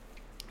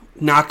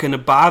not going to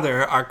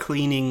bother our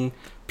cleaning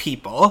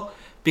people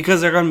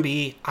because they're going to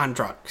be on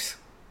drugs.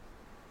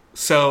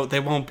 So they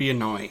won't be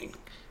annoying.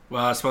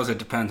 Well, I suppose it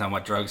depends on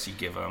what drugs you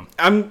give them.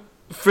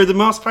 For the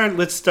most part,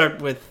 let's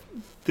start with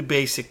the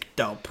basic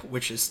dope,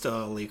 which is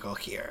still illegal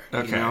here.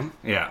 Okay.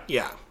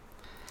 Yeah.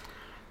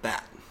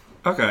 That.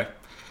 Okay.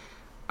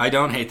 I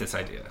don't hate this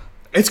idea.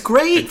 It's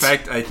great. In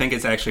fact, I think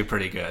it's actually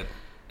pretty good.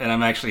 And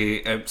I'm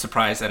actually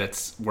surprised that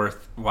it's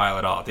worthwhile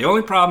at all. The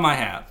only problem I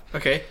have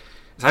is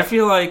I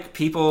feel like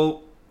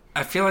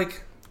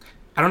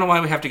I don't know why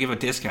we have to give a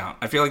discount.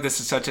 I feel like this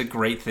is such a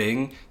great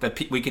thing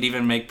that we could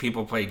even make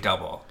people pay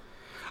double.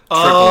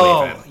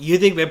 Oh, you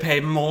think they pay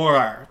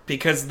more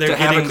because they're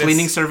getting have a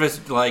cleaning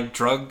service like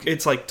drug?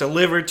 It's like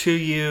delivered to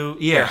you.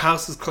 Yeah. Your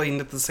house is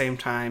cleaned at the same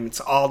time. It's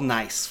all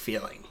nice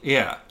feeling.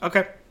 Yeah.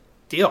 Okay.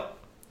 Deal.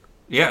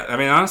 Yeah. I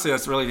mean, honestly,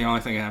 that's really the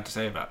only thing I have to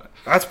say about it.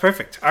 That's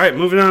perfect. All right,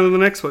 moving on to the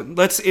next one.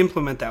 Let's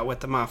implement that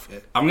with the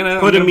Mafia. I'm gonna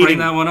bring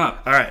that one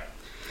up. All right.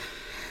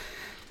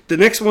 The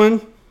next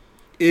one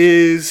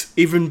is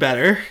even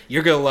better.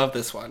 You're gonna love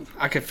this one.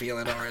 I can feel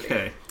it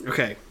already.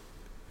 Okay.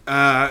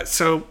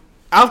 So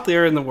out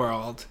there in the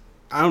world,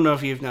 I don't know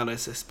if you've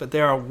noticed this, but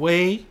there are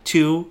way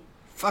too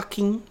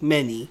fucking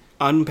many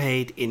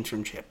unpaid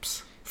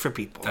internships for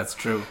people. That's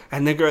true.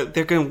 And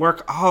they're gonna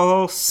work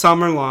all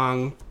summer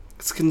long.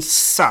 It's gonna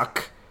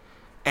suck,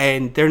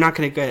 and they're not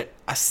gonna get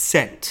a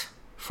cent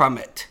from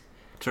it.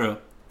 True.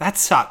 That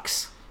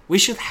sucks. We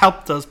should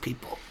help those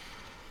people.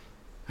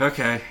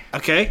 Okay.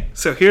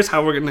 So here's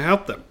how we're going to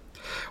help them.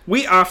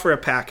 We offer a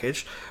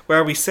package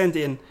where we send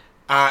in,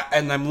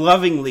 and I'm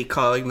lovingly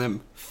calling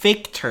them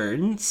fake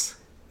turns.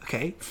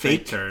 Okay?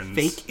 Fake turns.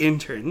 Fake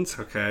interns.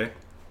 Okay.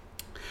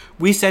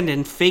 We send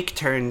in fake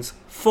turns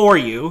for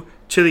you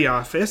to the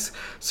office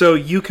so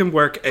you can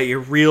work at your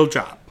real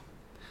job.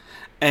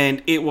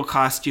 And it will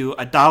cost you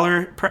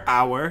 $1 per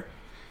hour.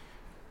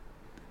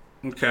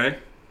 Okay.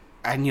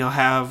 And you'll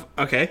have...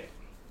 Okay.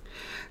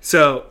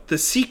 So the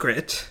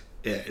secret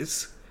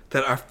is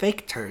that our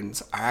fake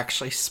turns are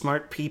actually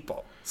smart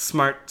people.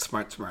 Smart.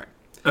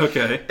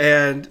 Okay.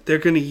 And they're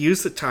going to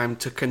use the time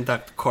to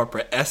conduct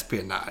corporate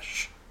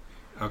espionage.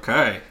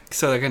 Okay.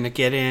 So they're going to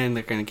get in,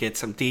 they're going to get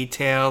some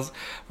details.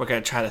 We're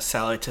going to try to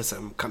sell it to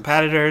some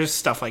competitors,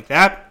 stuff like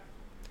that.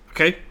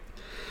 Okay?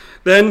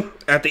 Then,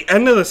 at the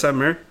end of the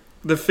summer,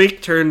 the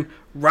fake turn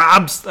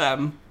robs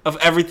them of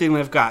everything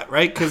they've got,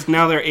 right? Because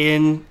now they're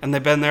in, and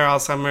they've been there all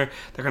summer.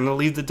 They're going to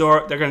leave the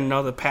door. They're going to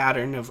know the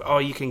pattern of, oh,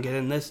 you can get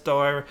in this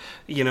door,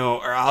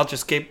 or I'll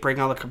just bring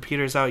all the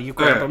computers out. You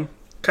grab them.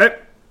 Okay?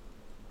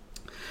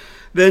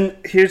 Then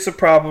here's the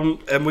problem,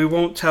 and we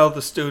won't tell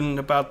the student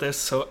about this,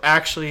 so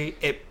actually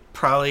it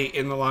probably,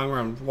 in the long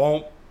run,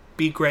 won't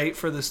be great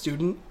for the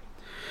student.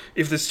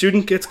 If the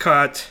student gets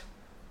caught,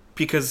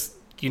 because,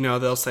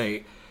 they'll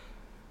say,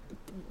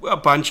 a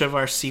bunch of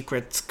our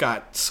secrets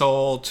got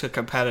sold to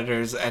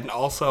competitors, and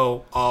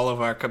also all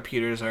of our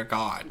computers are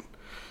gone.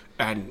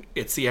 And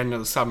it's the end of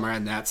the summer,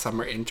 and that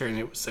summer intern,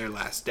 it was their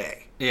last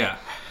day. Yeah.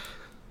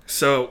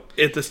 So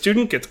if the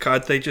student gets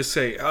caught, they just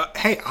say,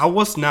 hey, I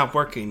was not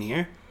working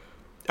here.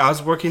 I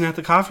was working at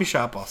the coffee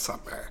shop all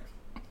summer.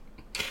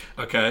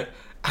 Okay.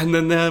 And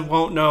then they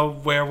won't know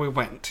where we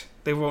went.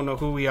 They won't know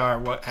who we are,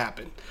 what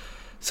happened.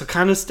 So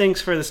kind of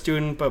stinks for the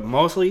student, but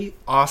mostly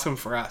awesome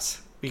for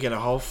us. We get a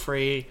whole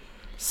free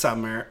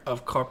summer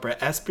of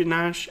corporate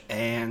espionage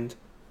and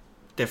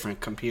different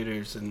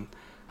computers and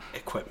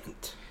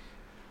equipment.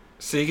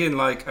 So you can,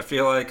 like, I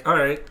feel like, all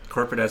right,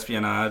 corporate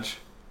espionage.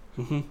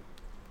 Mm-hmm.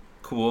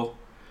 Cool.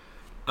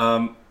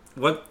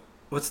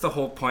 What's the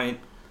whole point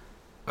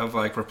of,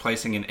 like,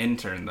 replacing an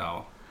intern,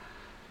 though?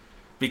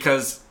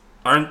 Because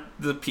aren't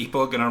the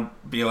people gonna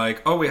be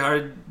like, oh, we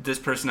hired this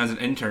person as an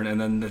intern,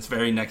 and then this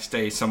very next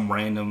day some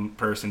random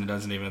person who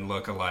doesn't even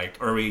look alike?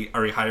 Or are we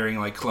hiring,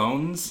 like,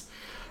 clones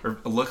or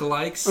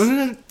lookalikes?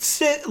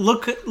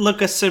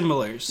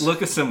 Look-a-similars.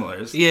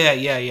 Look-a-similars.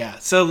 Yeah.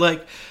 So,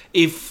 like,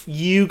 if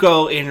you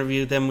go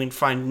interview, then we'd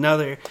find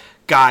another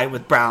guy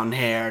with brown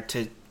hair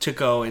to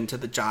go into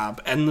the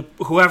job, and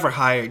whoever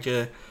hired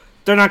you,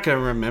 they're not going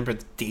to remember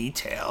the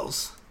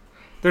details.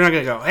 They're not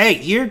going to go,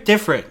 hey, you're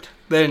different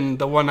than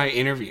the one I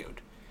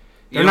interviewed.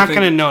 They're not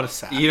going to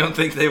notice that. You don't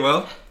think they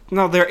will?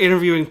 No, they're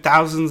interviewing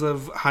hundreds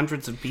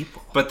of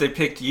people. But they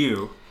picked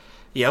you.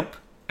 Yep.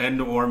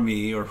 And or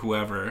me or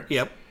whoever.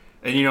 Yep.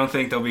 And you don't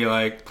think they'll be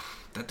like,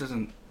 that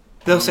doesn't...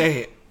 They'll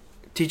say,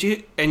 did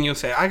you... And you'll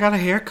say, I got a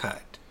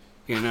haircut.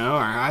 Or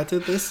I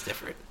did this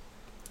different.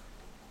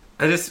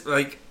 I just,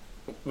 like...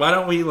 Why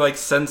don't we, like,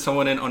 send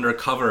someone in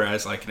undercover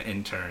as, like, an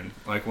intern?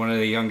 Like, one of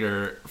the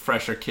younger,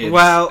 fresher kids.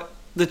 Well,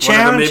 the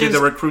challenge is... Maybe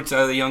the recruits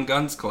out of the Young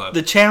Guns Club.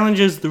 The challenge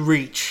is the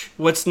reach.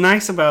 What's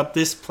nice about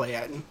this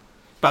plan...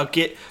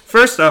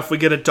 First off, we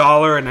get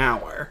 $1 an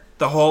hour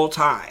the whole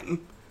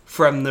time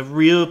from the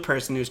real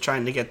person who's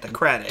trying to get the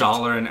credit.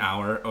 $1 an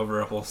hour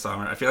over a whole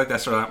summer. I feel like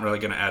that's not really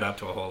going to add up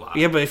to a whole lot.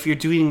 Yeah, but if you're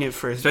doing it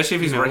for... Especially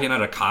if he's working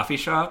at a coffee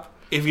shop.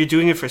 If you're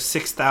doing it for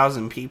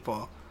 6,000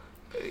 people...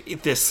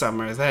 this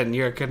summer, then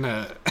you're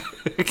gonna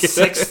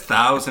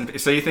 6,000.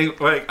 So you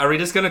think, like, are we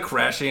just gonna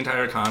crash the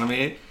entire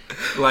economy,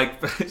 like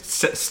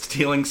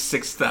stealing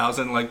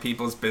 6,000 like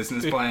people's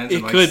business plans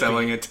and like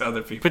selling it to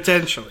other people?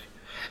 Potentially,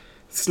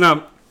 it's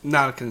not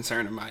a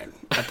concern of mine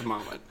at the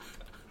moment.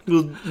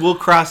 We'll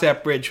cross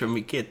that bridge when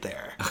we get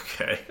there.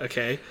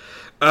 Okay.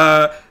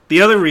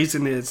 The other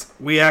reason is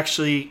we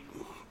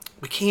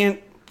can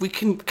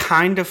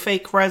kind of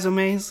fake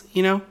resumes,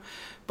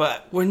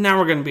 But we're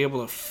never going to be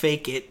able to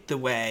fake it the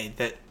way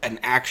that an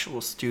actual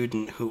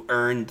student who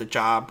earned the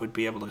job would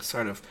be able to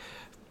sort of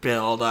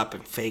build up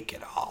and fake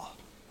it all.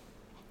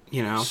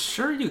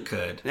 Sure you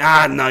could.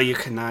 No, you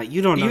cannot.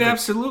 You don't know. You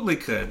absolutely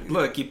could.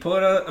 Look, you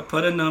put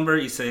a number,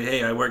 you say,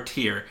 hey, I worked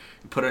here.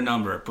 You put a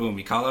number, boom,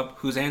 you call up,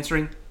 who's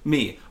answering?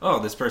 Me. Oh,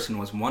 this person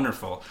was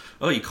wonderful.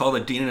 Oh, you call the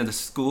dean of the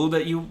school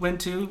that you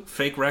went to,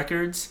 fake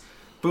records,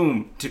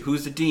 boom,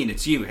 who's the dean?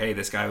 It's you. Hey,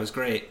 this guy was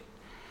great.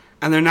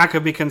 And they're not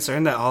going to be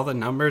concerned that all the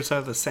numbers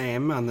are the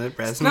same on the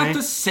resume? It's not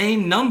the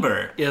same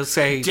number. It'll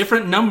say...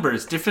 different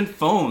numbers, different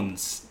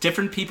phones,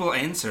 different people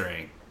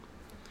answering.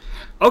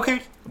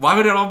 Okay. Why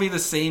would it all be the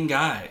same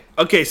guy?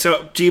 Okay,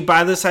 so do you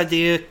buy this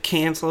idea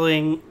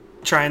canceling,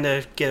 trying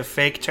to get a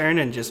fake turn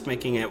and just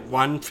making it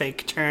one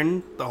fake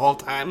turn the whole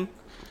time?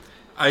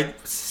 I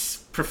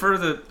prefer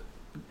the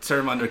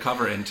term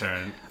undercover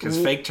intern,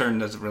 because fake turn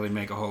doesn't really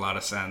make a whole lot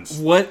of sense.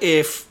 What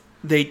if...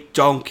 they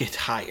don't get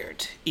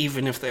hired,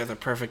 even if they're the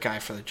perfect guy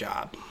for the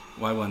job?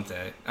 Why wouldn't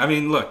they? I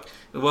mean, look,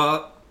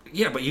 well,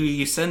 yeah, but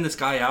you send this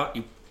guy out,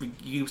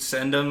 you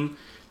send him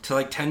to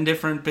like 10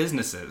 different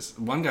businesses.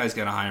 One guy's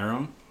gonna hire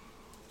him.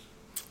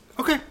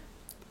 Okay.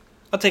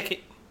 I'll take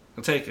it.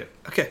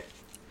 Okay.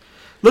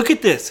 Look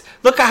at this.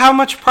 Look at how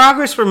much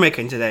progress we're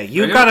making today.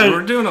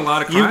 We're doing a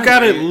lot of crime. You've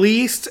got at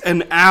least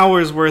an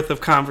hour's worth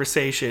of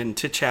conversation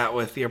to chat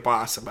with your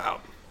boss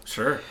about.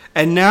 Sure.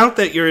 And now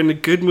that you're in a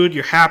good mood,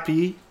 you're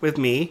happy with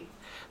me,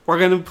 we're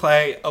going to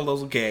play a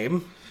little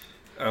game.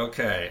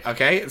 Okay.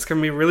 It's going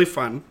to be really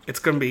fun. It's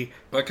going to be...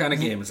 What kind of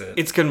game is it?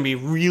 It's going to be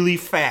really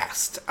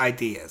fast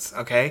ideas,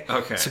 okay?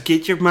 Okay. So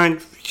get your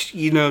mind,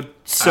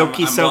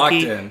 soaky. I'm locked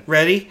in.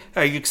 Ready?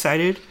 Are you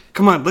excited?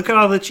 Come on, look at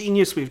all the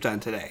genius we've done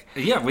today.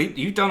 Yeah,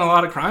 you've done a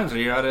lot of crimes.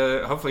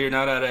 Hopefully you're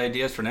not out of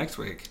ideas for next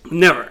week.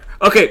 Never.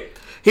 Okay,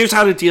 here's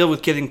how to deal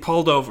with getting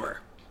pulled over.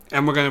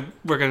 And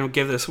we're gonna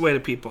give this away to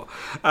people.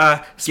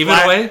 Give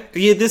it away?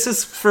 Yeah, this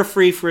is for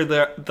free for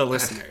the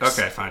listeners.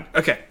 Okay, fine.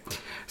 Okay,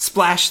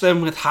 splash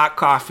them with hot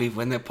coffee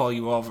when they pull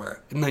you over,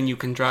 and then you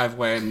can drive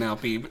away, and they'll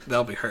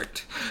be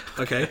hurt.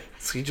 Okay,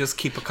 so you just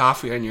keep a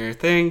coffee on your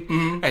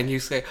thing, and you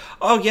say,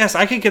 "Oh yes,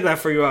 I can get that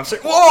for you." I'll say,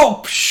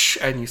 "Whoa!" Psh,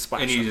 and you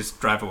splash. And you them. just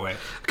drive away.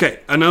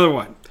 Okay, another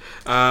one.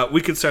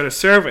 We could start a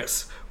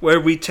service where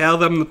we tell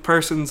them the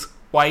person's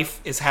wife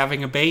is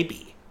having a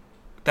baby.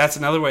 That's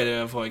another way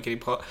to avoid getting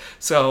pulled.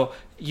 So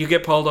you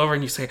get pulled over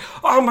and you say,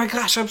 "Oh my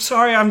gosh, I'm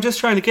sorry. I'm just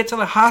trying to get to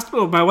the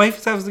hospital. My wife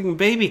is having a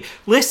baby.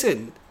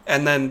 Listen."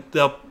 And then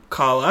they'll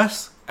call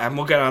us and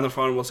we'll get on the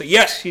phone and we'll say,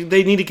 "Yes,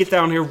 they need to get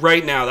down here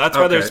right now. That's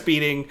why they're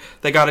speeding.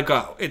 They got to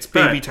go. It's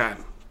baby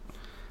time."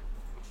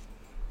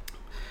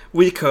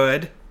 We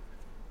could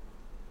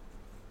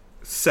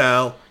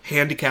sell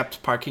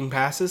handicapped parking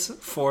passes,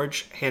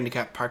 forge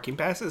handicapped parking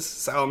passes,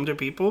 sell them to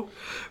people.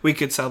 We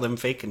could sell them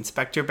fake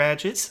inspector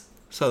badges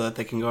so that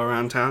they can go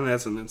around town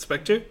as an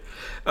inspector.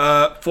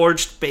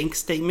 Forged bank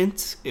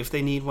statements, if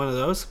they need one of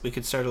those. We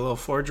could start a little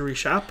forgery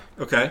shop.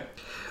 Okay.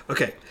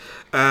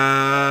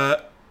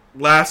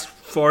 Last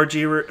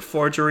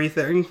forgery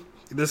thing.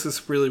 This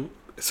is really...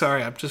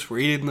 Sorry, I'm just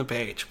reading the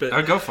page. But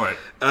I'll go for it.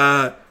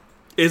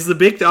 Is the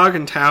big dog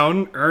in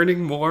town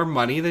earning more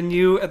money than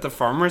you at the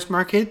farmer's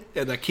market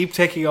and they keep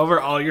taking over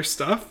all your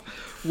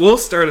stuff? We'll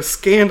start a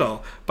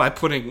scandal by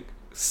putting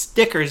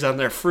stickers on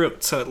their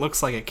fruit so it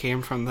looks like it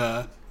came from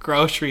the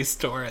grocery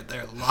store and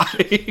they're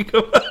lying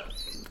about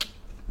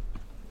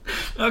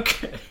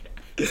it.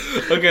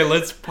 Okay,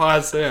 let's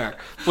pause there.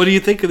 What do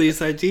you think of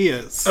these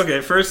ideas?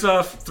 Okay, first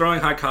off, throwing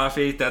hot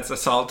coffee, that's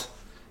assault.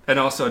 And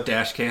also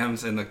dash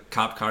cams and the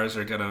cop cars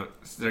are gonna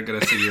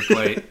see your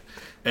plate.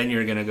 And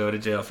you're going to go to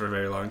jail for a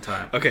very long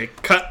time. Okay,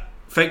 cut.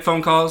 Fake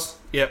phone calls?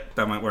 Yep.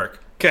 That might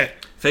work. Okay.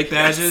 Fake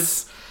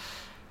badges?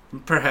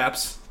 Yes.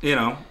 Perhaps.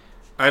 Not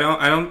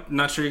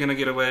sure you're going to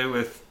get away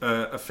with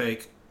a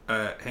fake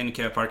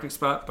handicap parking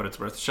spot, but it's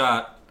worth a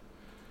shot.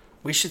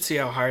 We should see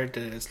how hard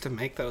it is to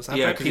make those.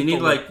 Yeah, because you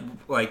need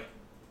like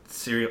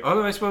serial...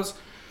 Although I suppose...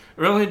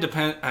 It really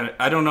depends.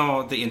 I don't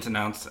know the ins and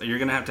outs. You're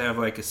going to have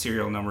like a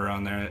serial number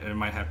on there. It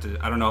might have to...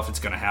 I don't know if it's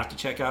going to have to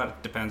check out.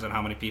 It depends on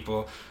how many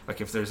people... Like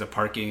if there's a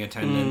parking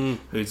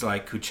attendant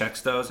who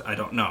checks those. I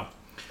don't know.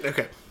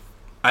 Okay.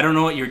 I don't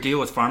know what your deal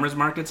with farmers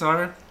markets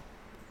are.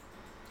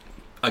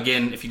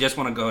 Again, if you just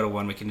want to go to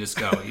one, we can just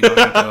go. You don't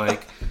have to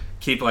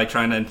keep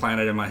trying to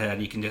implant it in my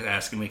head. You can just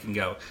ask and we can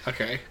go.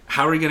 Okay.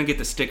 How are we going to get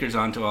the stickers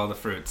onto all the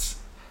fruits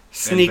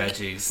and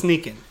veggies?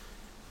 Sneaking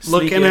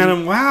looking at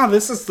them. Wow,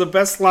 this is the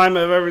best lime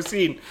I've ever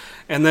seen.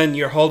 And then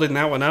you're holding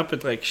that one up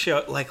and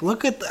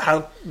look at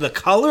how the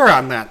color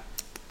on that.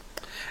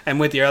 And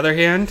with your other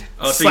hand,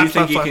 so you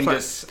think you can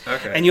just...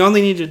 Okay. And you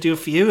only need to do a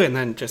few and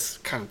then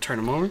just kind of turn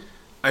them over?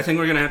 I think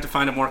we're going to have to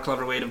find a more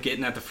clever way of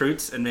getting at the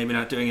fruits and maybe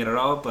not doing it at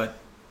all, but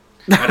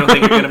I don't think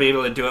you're going to be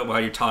able to do it while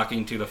you're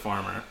talking to the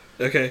farmer.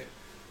 Okay.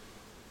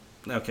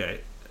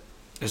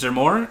 Is there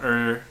more,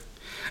 or...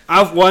 I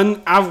have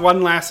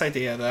one last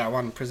idea that I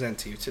want to present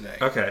to you today.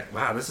 Okay.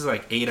 Wow, this is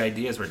 8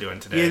 ideas we're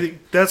doing today. Yeah,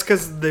 that's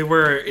because they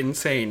were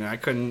insane.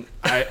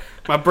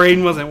 My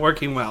brain wasn't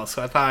working well,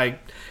 so I thought I'd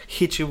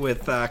hit you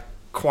with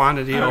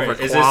quantity over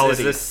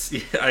quality. Is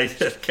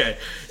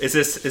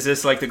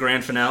this like the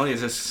grand finale?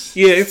 Is this?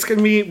 Yeah, it's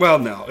gonna be. Well,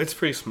 no, it's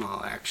pretty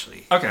small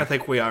actually. Okay. I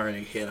think we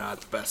already hit on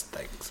the best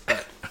things.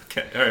 But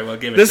okay. All right. Well,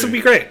 give it. This would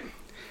be great.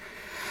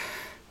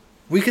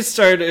 We could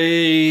start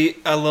a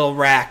little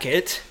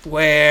racket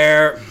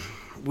where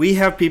we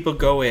have people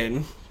go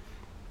in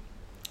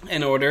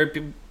and order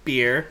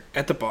beer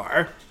at the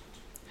bar,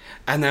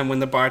 and then when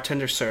the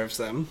bartender serves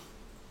them,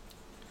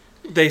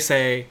 they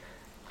say,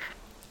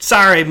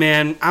 "Sorry,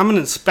 man, I'm an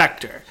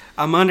inspector.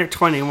 I'm under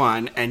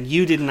 21, and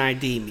you didn't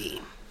ID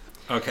me."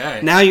 Okay.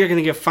 Now you're going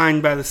to get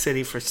fined by the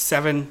city for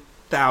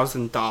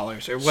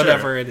 $7,000 or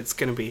whatever it's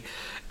going to be,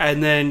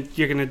 and then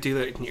you're going to do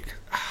that. And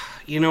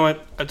you know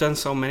what? I've done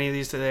so many of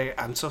these today.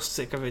 I'm so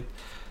sick of it.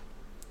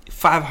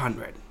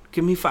 500.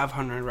 Give me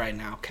 500 right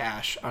now,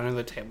 cash, under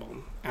the table,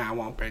 and I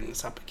won't bring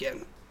this up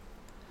again.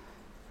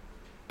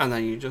 And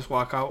then you just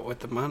walk out with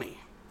the money.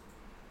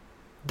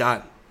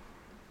 Done.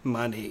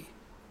 Money.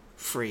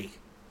 Free.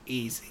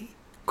 Easy.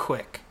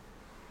 Quick.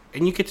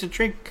 And you get to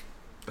drink.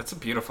 That's a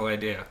beautiful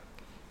idea.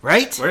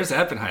 Right? Where's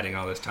that been hiding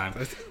all this time?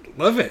 I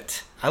love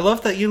it. I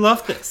love that you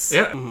love this.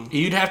 Yeah. Mm-hmm.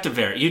 You'd have to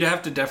vary. You'd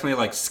have to definitely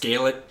like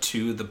scale it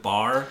to the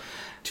bar,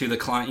 to the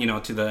client, you know,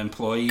 to the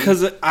employee.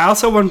 Because I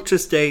also want to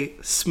stay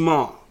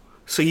small.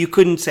 So you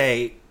couldn't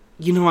say,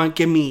 you know what,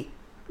 give me,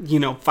 you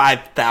know,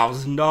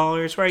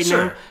 $5,000 right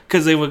now.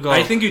 Because they would go.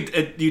 I think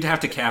you'd have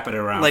to cap it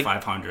around like,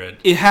 500.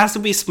 It has to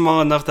be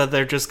small enough that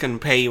they're just going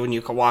to pay you and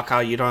you can walk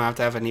out. You don't have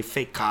to have any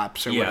fake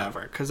cops or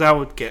whatever. Because that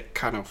would get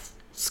kind of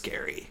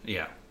scary.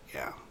 Yeah.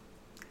 Yeah.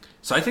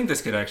 So I think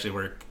this could actually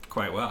work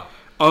quite well.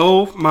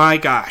 Oh my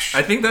gosh.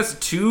 I think that's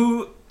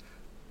 2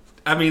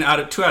 out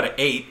of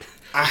 8.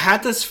 I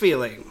had this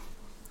feeling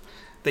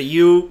that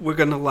you were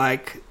going to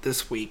like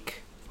this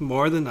week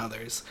more than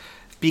others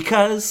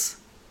because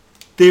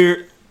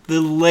they're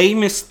the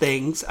lamest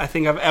things I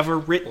think I've ever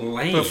written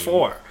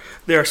before.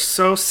 They're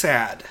so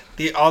sad.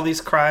 All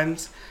these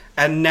crimes,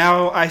 and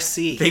now I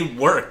see they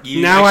work.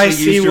 You now I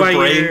see used your why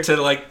brain to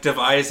like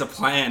devise a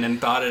plan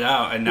and thought it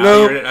out, and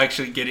now you're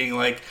actually getting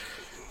like.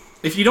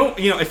 If you don't,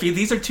 if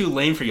these are too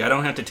lame for you, I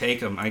don't have to take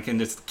them. I can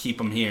just keep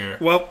them here.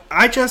 Well,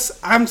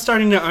 I'm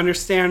starting to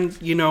understand,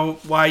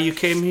 why you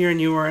came here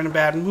and you were in a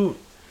bad mood.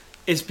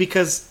 It's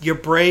because your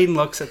brain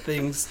looks at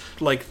things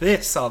like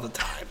this all the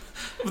time.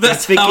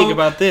 That's thinking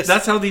about this.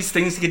 That's how these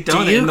things get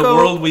done in the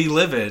world we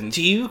live in.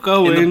 Do you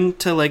go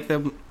into like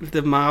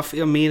the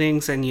mafia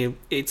meetings and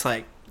it's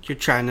like you're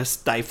trying to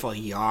stifle a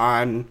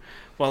yawn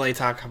while they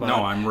talk about?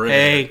 No, I'm really.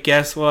 Hey,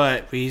 guess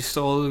what? We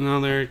stole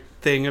another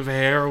thing of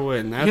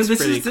heroin. That's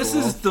pretty cool. This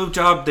is the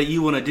job that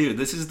you want to do.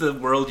 This is the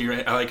world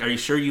you're like. Are you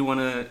sure you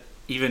want to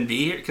even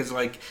be here? Because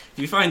like, if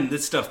you find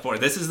this stuff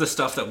boring, this is the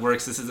stuff that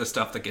works. This is the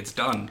stuff that gets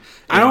done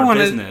in our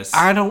business.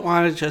 I don't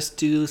want to just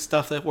do the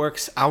stuff that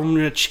works. I'm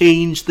gonna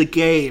change the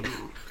game.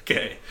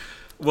 Okay.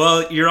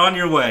 Well, you're on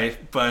your way,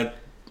 but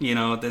you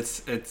know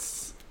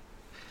it's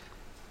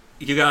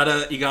you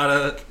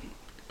gotta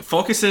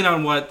focus in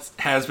on what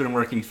has been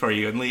working for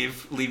you and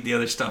leave the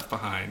other stuff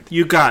behind.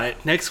 You got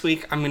it. Next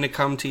week, I'm going to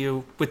come to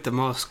you with the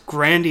most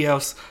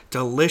grandiose,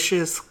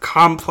 delicious,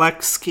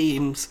 complex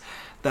schemes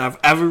that I've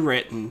ever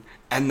written,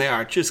 and they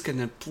are just going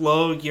to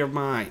blow your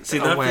mind. See,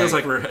 that feels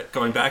like we're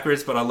going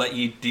backwards, but I'll let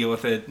you deal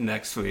with it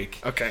next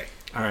week. Okay.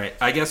 All right.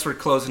 I guess we're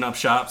closing up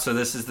shop, so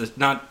this is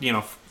not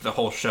the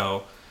whole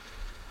show,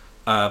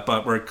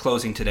 but we're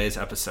closing today's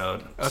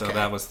episode. Okay. So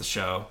that was the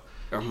show.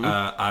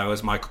 I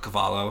was Michael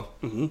Cavallo.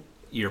 Mm-hmm.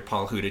 You're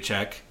Paul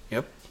Hudacek.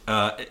 Yep.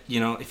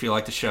 If you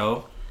like the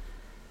show,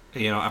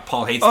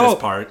 Paul hates this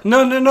part.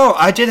 No.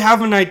 I did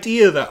have an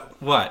idea, though.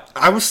 What?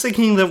 I was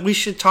thinking that we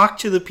should talk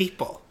to the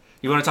people.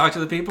 You want to talk to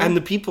the people? And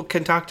the people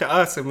can talk to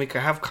us, and we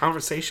can have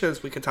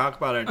conversations. We can talk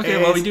about our days. Okay,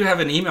 well, we do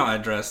have an email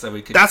address that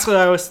we could... That's what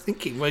I was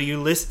thinking. Will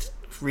you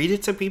read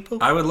it to people?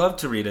 I would love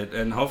to read it,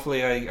 and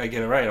hopefully I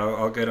get it right.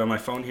 I'll get on my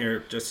phone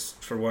here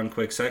just for one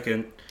quick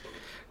second.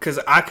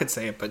 Because I could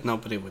say it, but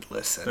nobody would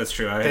listen. That's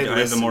true. I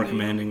have the more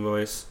commanding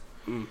voice.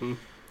 Mm-hmm.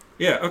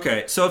 Yeah,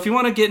 okay. So if you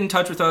want to get in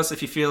touch with us,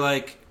 if you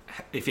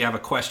have a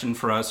question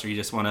for us, or you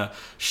just want to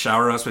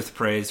shower us with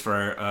praise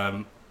for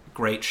our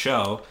great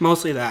show.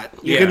 Mostly that.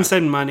 You can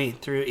send money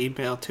through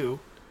email, too.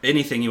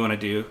 Anything you want to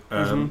do.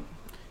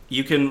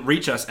 You can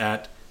reach us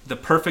at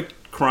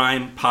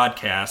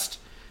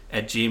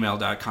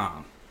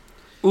theperfectcrimepodcast@gmail.com.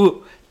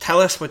 Ooh, tell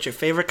us what your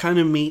favorite kind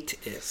of meat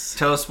is.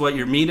 Tell us what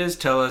your meat is.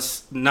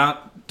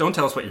 Don't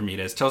tell us what your meat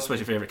is. Tell us what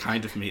your favorite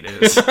kind of meat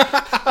is.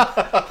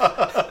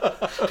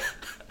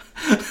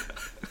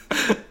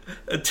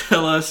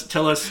 Tell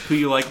us who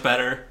you like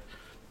better,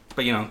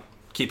 but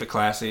keep it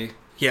classy.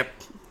 Yep.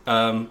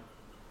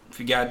 If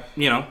you got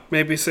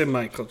maybe say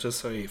Michael just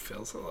so he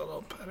feels a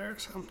little better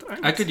sometimes.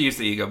 I could use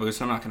the ego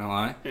boost. I'm not gonna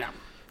lie.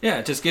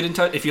 Yeah. Just get in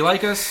touch if you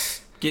like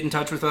us. Get in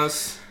touch with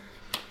us.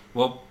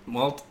 We'll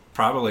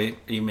probably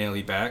email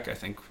you back. I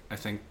think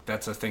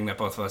that's a thing that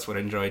both of us would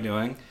enjoy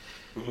doing.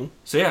 Mm-hmm.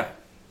 So yeah,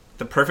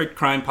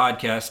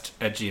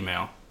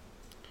 theperfectcrimepodcast@gmail.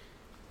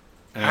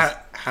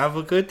 Have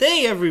a good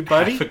day,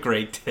 everybody. Have a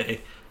great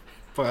day.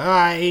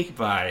 Bye.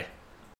 Bye.